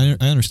 figured out. I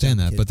understand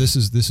that, kid but this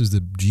is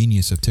the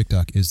genius of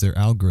TikTok is their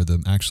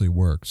algorithm actually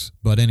works.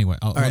 But anyway,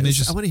 All right,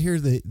 I want to hear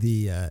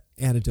the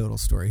anecdotal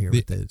story here. The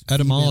with the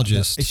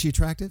etymologist. Female. Is she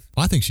attractive?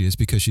 I think she is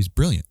because she's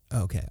brilliant.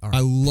 Okay, all right.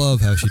 I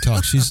love how she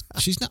talks.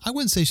 She's not. I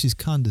wouldn't say she's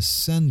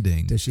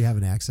condescending. Does she have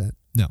an accent?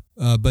 No,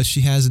 but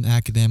she has an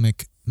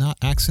academic, not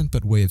accent,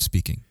 but way of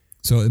speaking.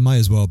 So it might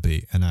as well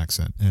be an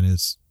accent, and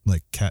it's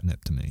like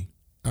catnip to me.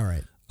 All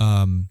right.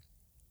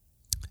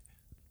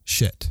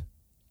 Shit.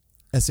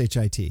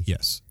 SHIT.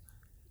 Yes.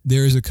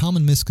 There is a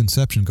common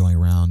misconception going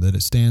around that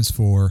it stands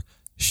for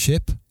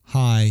ship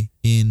high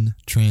in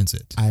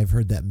transit. I've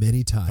heard that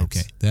many times.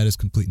 Okay, that is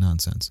complete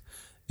nonsense.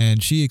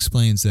 And she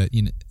explains that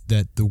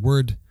that the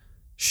word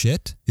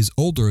shit is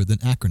older than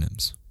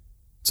acronyms.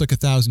 It's like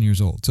 1,000 years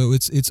old. So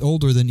it's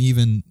older than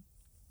even.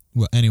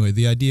 Well, anyway,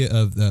 the idea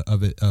of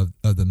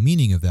the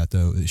meaning of that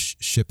though, is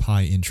ship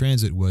high in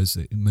transit was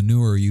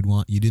manure. You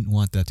didn't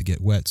want that to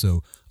get wet.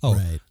 So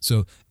Right.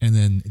 So and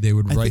then they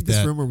would I write think this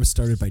that. rumor was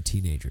started by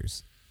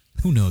teenagers.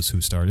 Who knows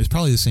who started? It's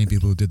probably the same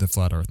people who did the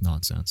flat Earth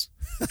nonsense.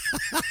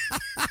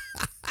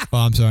 Oh,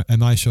 I'm sorry.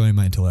 Am I showing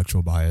my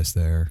intellectual bias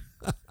there?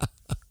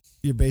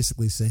 You're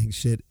basically saying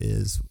shit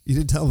is. You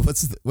didn't tell them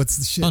what's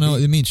the shit. Oh no,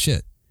 mean? it means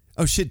shit.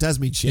 Oh, shit does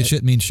mean shit.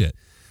 Shit means shit.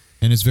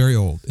 And it's very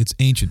old. It's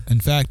ancient.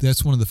 In fact,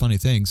 that's one of the funny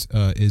things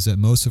is that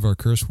most of our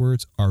curse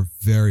words are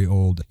very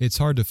old. It's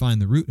hard to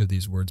find the root of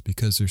these words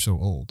because they're so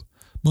old.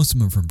 Most of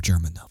them are from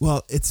German, though.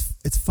 Well, it's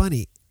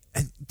funny.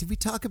 And did we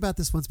talk about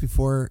this once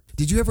before?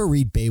 Did you ever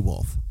read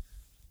Beowulf?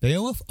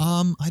 Beowulf?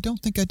 I don't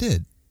think I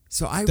did.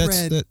 So I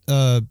That's read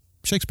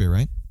Shakespeare,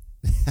 right?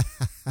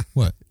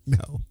 What?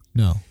 No.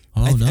 No.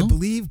 Oh, I no?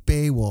 believe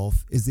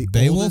Beowulf is the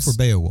Beowulf oldest. or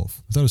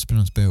Beowulf? I thought it was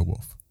pronounced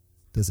Beowulf.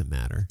 Doesn't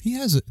matter.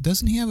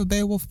 Doesn't he have a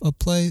Beowulf a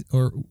play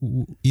or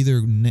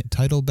either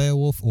titled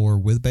Beowulf or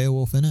with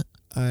Beowulf in it?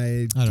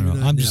 I don't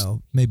know.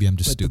 Not Maybe I'm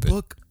just but stupid. The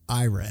book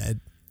I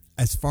read,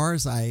 as far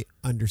as I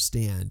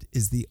understand,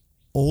 is the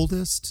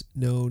oldest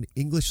known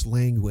English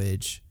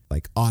language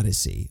like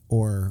Odyssey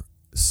or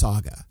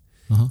saga.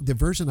 Uh-huh. The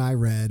version I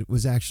read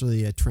was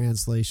actually a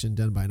translation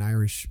done by an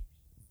Irish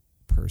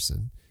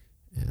person.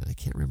 And I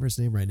can't remember his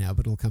name right now,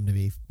 but it'll come to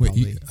me. Wait,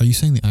 Probably. are you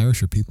saying the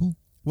Irish are people?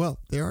 Well,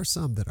 there are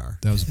some that are.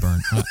 That was a burn.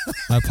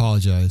 I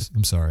apologize.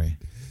 I'm sorry.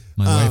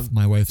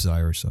 My wife's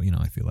Irish, so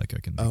I feel like I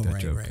can make that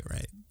joke.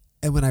 Right.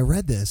 And when I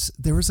read this,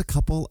 there was a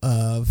couple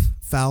of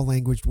foul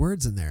languaged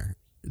words in there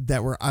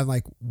that I'm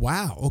like,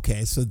 wow,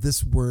 okay, so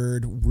this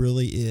word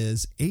really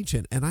is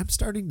ancient. And I'm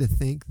starting to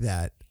think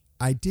that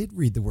I did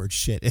read the word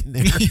shit in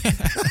there.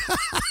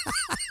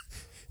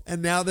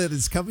 And now that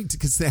it's coming to,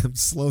 because I'm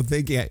slow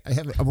thinking,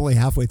 I'm only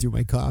halfway through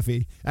my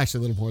coffee. Actually,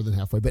 a little more than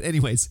halfway. But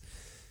anyways,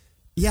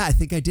 yeah, I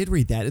think I did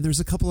read that. And there's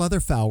a couple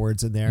other foul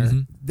words in there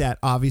that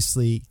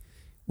obviously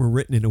were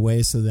written in a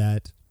way so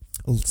that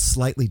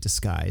slightly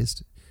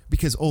disguised,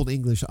 because Old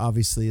English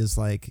obviously is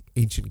like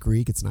ancient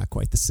Greek. It's not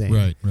quite the same.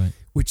 Right.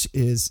 Which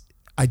is,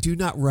 I do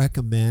not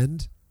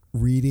recommend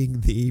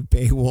reading the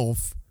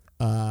Beowulf.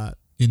 In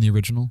the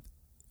original?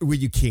 Well,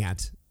 you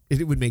can't.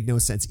 It would make no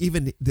sense.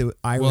 Even the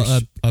Irish. Well,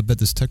 I bet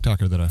this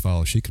TikToker that I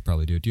follow, she could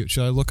probably do it.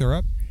 Should I look her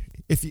up?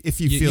 If you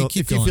You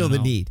feel the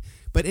now. need.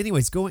 But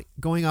anyways, going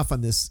off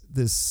on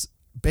this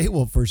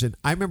Beowulf version,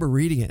 I remember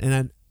reading it,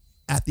 and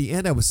at the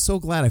end, I was so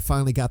glad I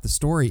finally got the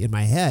story in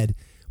my head.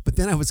 But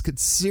then I was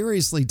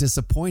seriously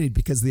disappointed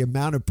because the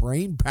amount of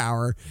brain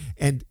power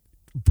and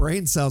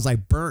brain cells I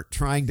burnt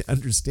trying to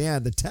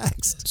understand the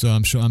text. So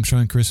I'm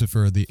showing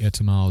Christopher the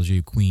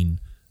etymology queen,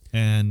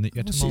 and the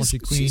etymology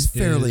queen she's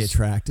fairly is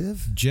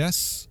attractive.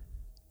 Jess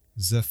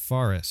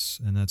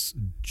Zapharis, and that's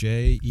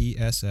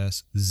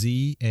JESSZAFARRIS,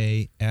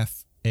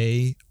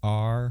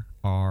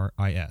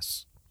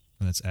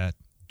 and that's at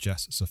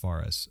Jess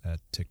Zapharis at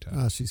TikTok.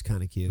 Oh, she's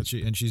kind of cute. But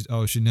today she's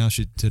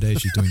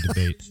doing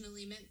debate.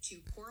 Originally meant to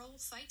quarrel,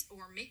 fight,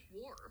 or make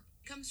war.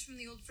 It comes from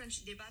the old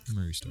French débat. I'm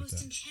gonna The restart most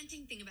that.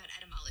 enchanting thing about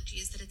etymology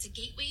is that it's a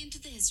gateway into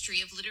the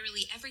history of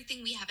literally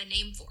everything we have a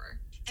name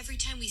for. Every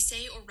time we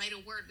say or write a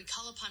word, we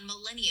call upon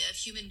millennia of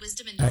human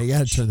wisdom and All right,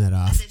 knowledge. you gotta turn that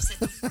off. As I've said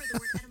before, the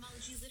word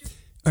etymology literally...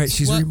 All right,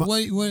 she's Why do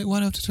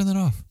I have to turn that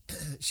off?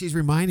 she's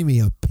reminding me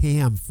of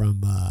Pam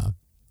from The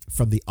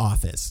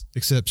Office.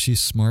 Except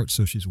she's smart,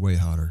 so she's way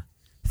hotter.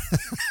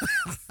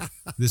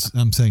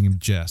 I'm saying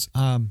Jess.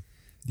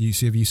 You've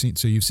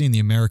seen the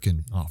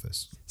American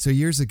Office. So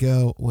years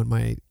ago, when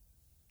my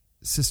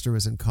sister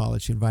was in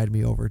college, she invited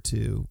me over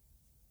to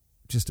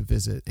just to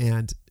visit,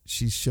 and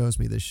she shows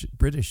me the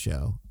British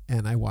show,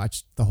 and I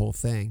watched the whole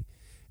thing,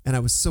 and I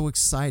was so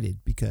excited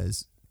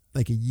because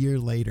like a year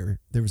later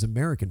there was an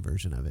American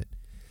version of it.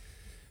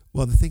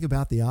 Well, the thing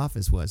about The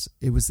Office was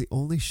it was the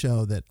only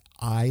show that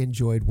I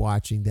enjoyed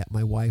watching that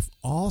my wife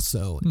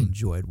also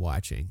enjoyed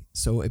watching.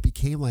 So it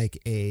became like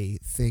a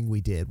thing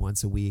we did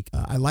once a week.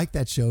 I like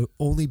that show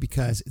only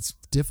because it's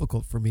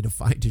difficult for me to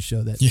find a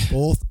show that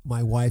both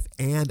my wife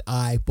and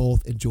I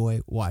both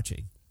enjoy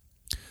watching.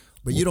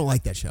 But you don't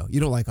like that show. You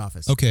don't like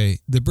Office. Okay,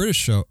 the British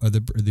show,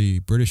 the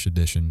British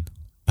edition,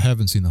 I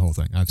haven't seen the whole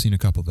thing. I've seen a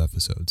couple of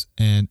episodes.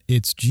 And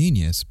it's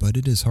genius, but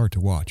it is hard to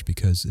watch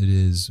because it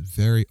is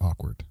very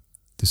awkward,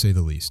 to say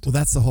the least. Well,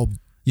 that's the whole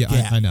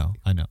I know.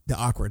 the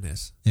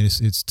awkwardness. And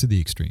it's to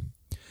the extreme.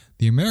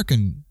 The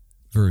American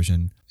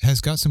version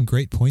has got some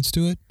great points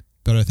to it,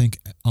 but I think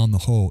on the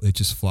whole, it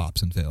just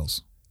flops and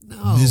fails.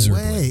 No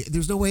miserably. way.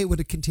 There's no way it would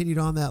have continued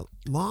on that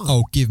long.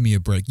 Oh, give me a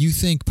break. You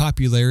think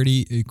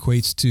popularity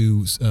equates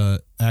to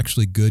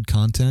actually good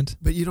content?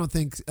 But you don't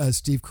think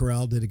Steve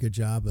Carell did a good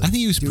job of I think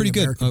he was doing pretty an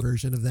good. American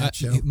version of that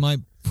show? My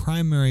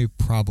primary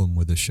problem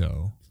with the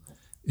show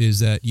is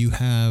that you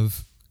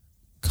have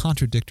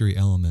contradictory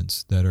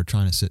elements that are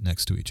trying to sit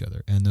next to each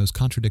other. And those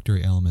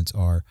contradictory elements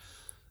are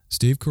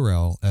Steve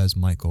Carell as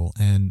Michael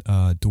and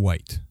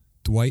Dwight.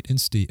 Dwight and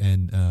Steve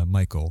and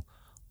Michael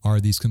are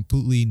these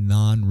completely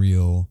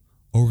non-real,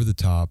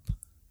 over-the-top.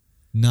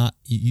 Not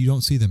you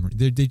don't see them.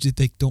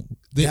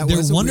 They're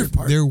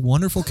wonderful. They're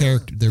wonderful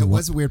characters. That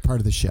was a weird part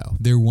of the show.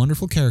 They're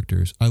wonderful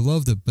characters. I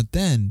love them, but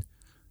then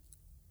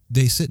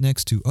they sit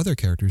next to other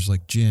characters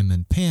like Jim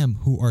and Pam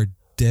who are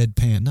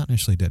deadpan. Not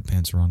necessarily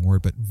deadpan's the wrong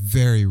word, but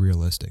very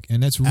realistic.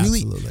 And that's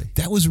really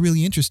that was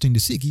really interesting to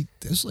see.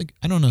 It was like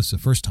I don't know, it's the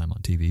first time on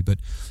TV, but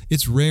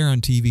it's rare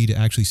on TV to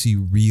actually see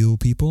real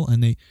people,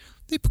 and they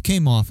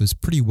came off as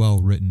pretty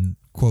well written,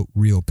 quote,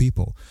 real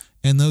people.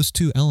 And those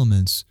two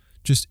elements,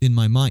 just in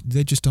my mind,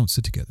 they just don't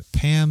sit together.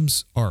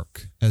 Pam's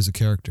arc as a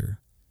character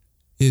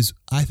is,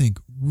 I think,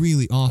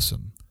 really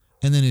awesome.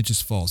 And then it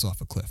just falls off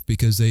a cliff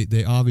because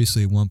they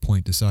obviously at one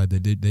point decide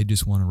they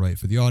just want to write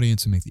for the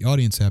audience and make the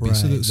audience happy. Right,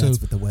 so that's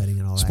with the wedding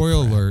and all that.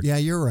 Spoiler alert. Yeah,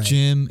 you're right.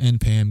 Jim and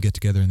Pam get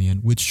together in the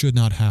end, which should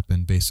not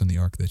happen based on the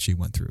arc that she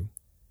went through.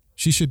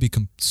 She should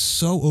become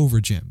so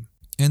over Jim.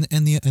 And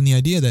the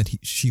idea that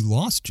she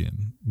lost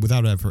Jim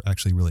without ever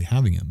actually really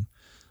having him,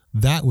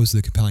 that was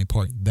the compelling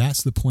part.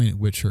 That's the point at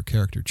which her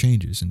character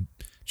changes and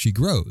she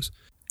grows.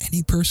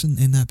 Any person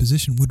in that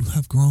position would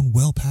have grown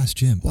well past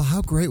Jim. Well,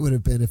 how great would it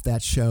have been if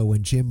that show,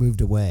 when Jim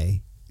moved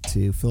away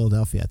to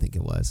Philadelphia, I think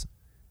it was,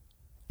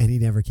 and he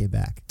never came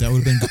back. That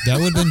would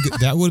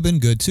have been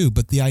good too.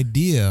 But the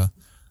idea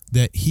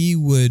that he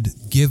would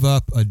give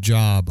up a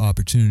job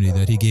opportunity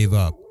that he gave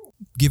up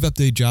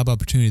the job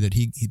opportunity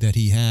that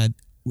he had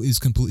is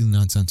completely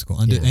nonsensical.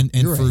 And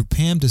for right.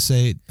 Pam to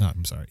say,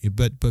 I'm sorry,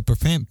 but for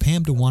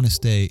Pam to want to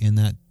stay in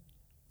that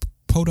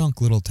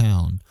podunk little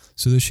town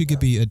so that she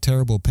could be a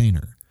terrible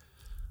painter,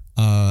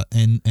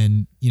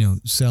 and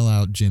sell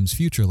out Jim's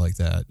future like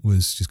that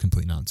was just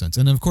complete nonsense.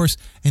 And of course,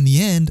 in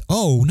the end,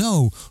 oh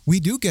no,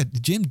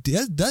 Jim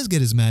does get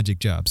his magic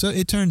job. So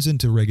it turns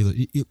into regular.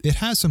 It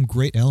has some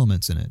great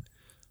elements in it,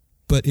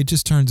 but it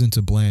just turns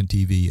into bland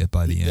TV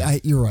by the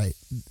end. You're right.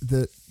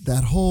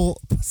 That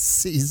whole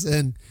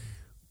season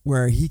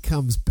where he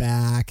comes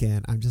back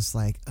and I'm just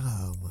like,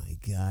 oh my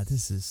God,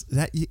 this is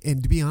that.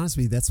 And to be honest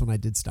with you, that's when I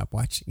did stop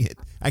watching it.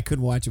 I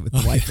couldn't watch it with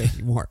the wife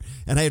anymore.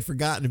 And I had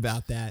forgotten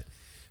about that.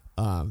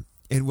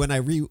 And when I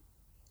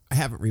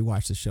haven't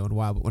rewatched the show in a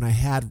while, but when I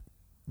had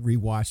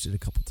rewatched it a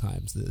couple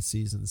times, the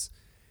seasons,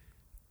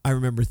 I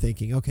remember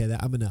thinking, okay,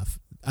 I'm enough.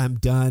 I'm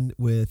done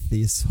with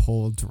this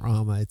whole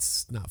drama.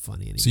 It's not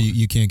funny anymore. So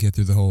you can't get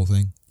through the whole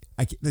thing?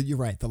 You're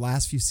right. The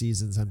last few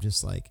seasons, I'm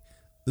just like,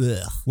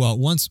 ugh. Well,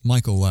 once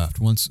Michael left,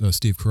 once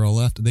Steve Carell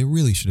left, they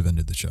really should have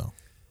ended the show.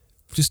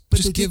 But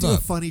they did do a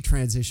funny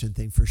transition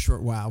thing for a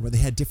short while where they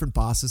had different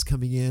bosses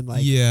coming in.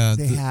 Like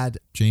they had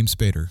James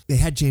Spader. They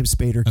had James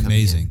Spader coming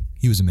amazing. in.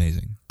 He was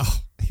amazing. Oh,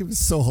 he was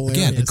so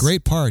hilarious. Again, a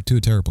great part to a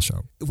terrible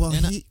show. Well,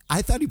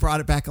 I thought he brought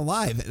it back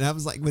alive, and I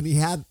was like, when he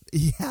had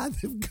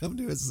him come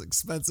to his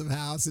expensive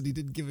house, and he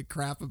didn't give a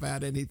crap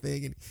about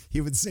anything, and he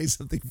would say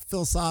something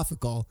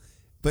philosophical,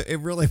 but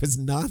it really was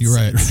nonsense. You're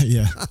right.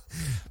 Yeah.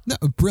 No,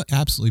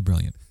 absolutely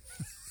brilliant.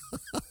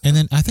 And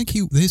then I think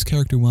his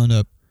character wound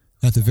up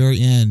at the very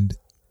end.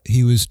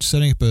 He was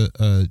setting up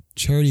a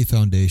charity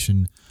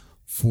foundation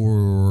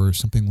for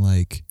something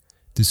like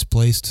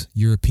displaced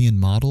European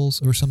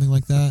models or something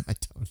like that. I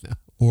don't know.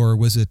 Or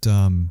was it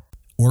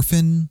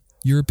orphan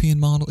European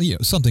model? Yeah,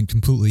 something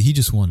completely. He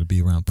just wanted to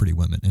be around pretty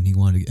women, and he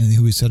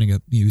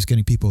was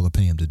getting people to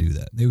pay him to do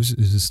that. It was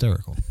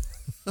hysterical.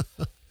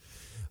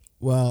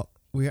 Well,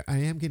 I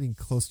am getting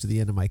close to the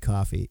end of my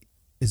coffee.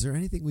 Is there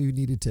anything we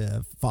needed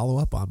to follow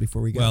up on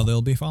before we go? Well,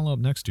 there'll be follow up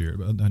next year.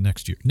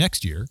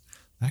 Next year.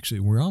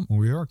 Actually,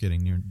 we are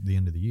getting near the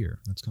end of the year.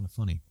 That's kind of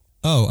funny.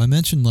 Oh, I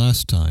mentioned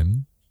last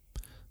time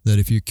that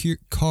if your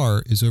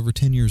car is over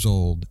 10 years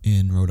old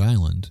in Rhode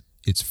Island,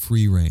 it's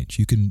free range.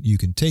 You can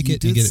take You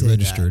it and did get it say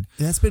registered.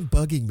 that. That's been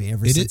bugging me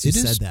ever since you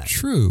said that.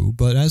 True,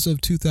 but as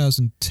of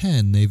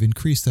 2010, they've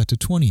increased that to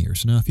 20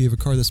 years. So now if you have a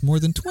car that's more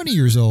than 20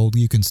 years old,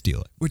 you can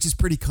steal it. Which is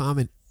pretty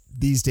common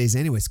these days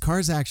anyways.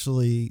 Cars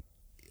actually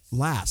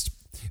last.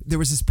 There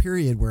was this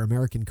period where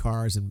American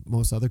cars and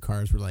most other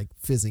cars were like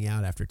fizzing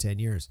out after 10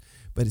 years.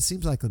 But it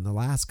seems like in the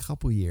last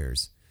couple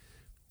years,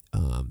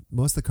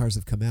 most of the cars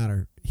have come out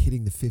are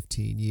hitting the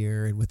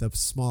 15-year, and with a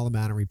small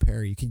amount of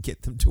repair, you can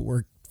get them to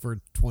work for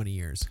 20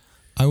 years.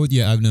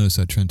 I've noticed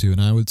that trend too, and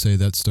I would say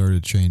that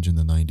started to change in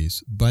the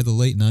 90s. By the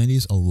late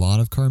 90s, a lot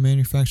of car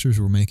manufacturers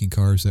were making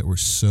cars that were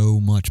so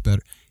much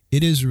better.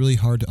 It is really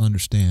hard to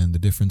understand the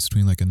difference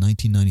between like a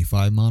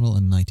 1995 model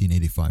and a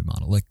 1985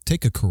 model. Like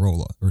take a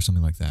Corolla or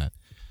something like that.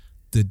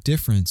 The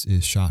difference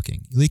is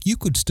shocking. Like you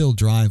could still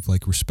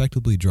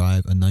respectably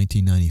drive a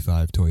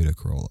 1995 Toyota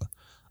Corolla.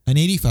 An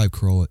 85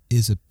 Corolla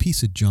is a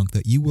piece of junk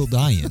that you will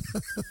die in.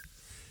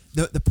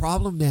 The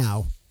problem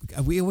now,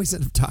 we always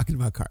end up talking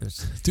about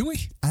cars. Do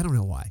we? I don't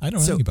know why. I don't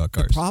know anything about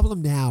cars. The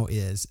problem now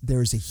is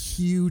there's a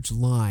huge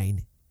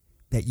line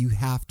that you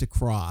have to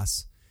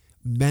cross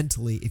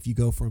mentally if you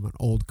go from an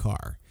old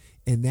car.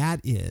 And that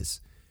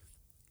is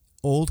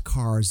old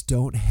cars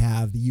don't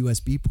have the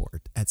USB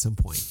port at some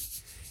point.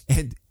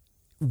 And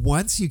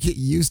once you get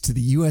used to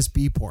the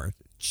USB port,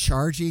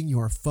 charging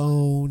your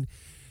phone,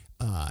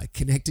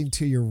 connecting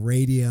to your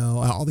radio,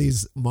 all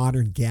these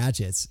modern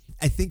gadgets,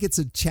 I think it's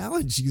a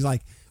challenge. You're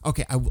like,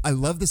 okay, I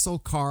love this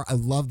old car. I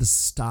love the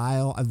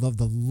style. I love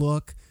the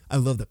look. I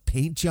love the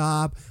paint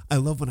job. I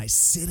love when I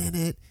sit in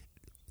it,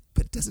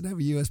 but it doesn't have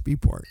a USB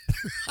port.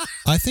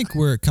 I think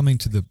we're coming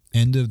to the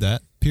end of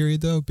that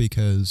period though,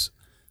 because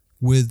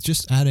with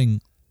just adding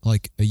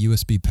like a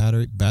USB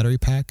battery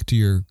pack to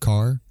your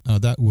car,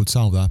 that would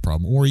solve that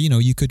problem. Or,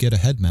 you could get a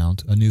head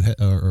mount, a new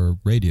or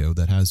radio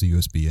that has a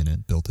USB in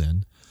it built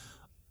in.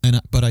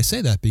 But I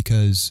say that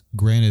because,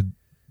 granted,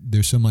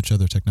 there's so much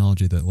other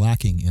technology that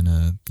lacking in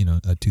a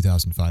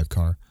 2005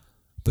 car.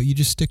 But you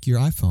just stick your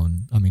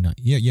iPhone,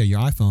 your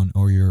iPhone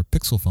or your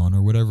Pixel phone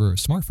or whatever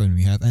smartphone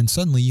you have, and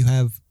suddenly you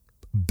have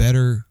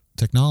better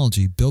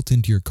technology built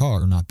into your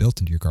car, or not built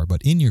into your car,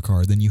 but in your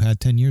car than you had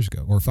 10 years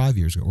ago or 5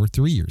 years ago or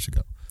 3 years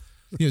ago.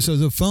 So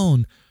the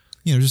phone,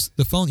 just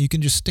the phone, you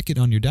can just stick it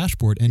on your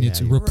dashboard and it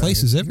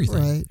replaces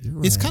everything. You're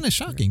right. It's kind of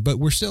shocking, but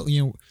we're still,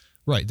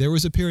 right. There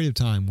was a period of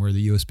time where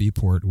the USB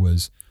port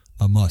was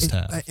a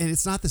must-have. And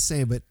it's not the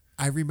same, but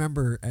I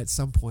remember at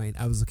some point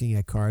I was looking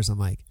at cars. I'm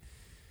like,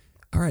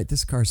 all right,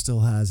 this car still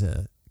has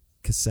a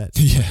cassette.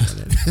 Yeah.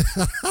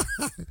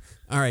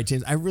 All right,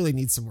 James, I really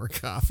need some more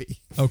coffee.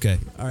 Okay.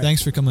 All right.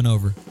 Thanks for coming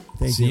over.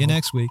 See you We'll-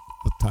 next week.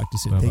 We'll talk to you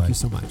soon. Bye-bye. Thank you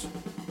so much.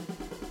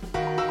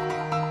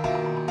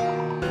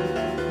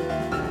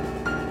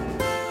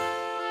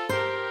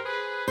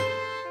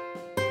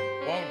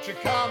 Won't you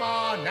come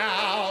on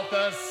out?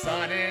 The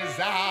sun is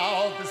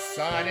out. The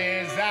sun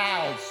is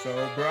out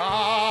so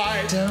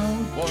bright.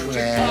 Don't Won't you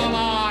dread. come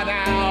on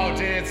out?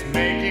 It's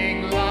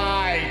making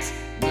light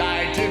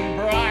and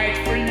bright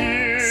for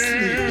you.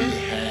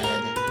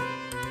 Sleepyhead,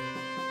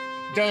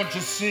 Don't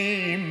you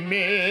see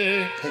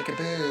me?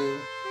 peekaboo.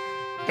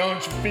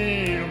 Don't you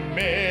feel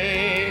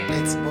me?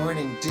 It's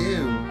morning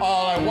dew.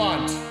 All I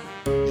want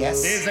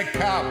Yes. is a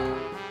cup,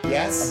 a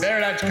Yes.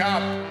 very large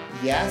cup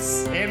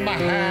Yes. in my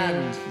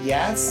hand. A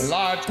Yes.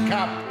 large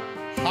cup,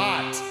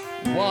 hot,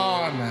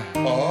 warm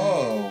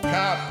Oh.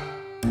 cup.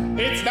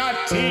 It's not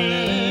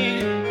tea.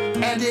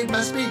 And it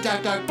must be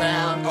dark, dark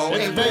brown. Oh,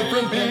 It's it will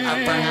bring very him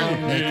up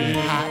brown. Make it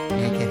hot,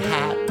 make it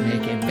hot,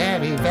 make it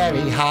very,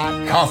 very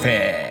hot.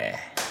 Coffee.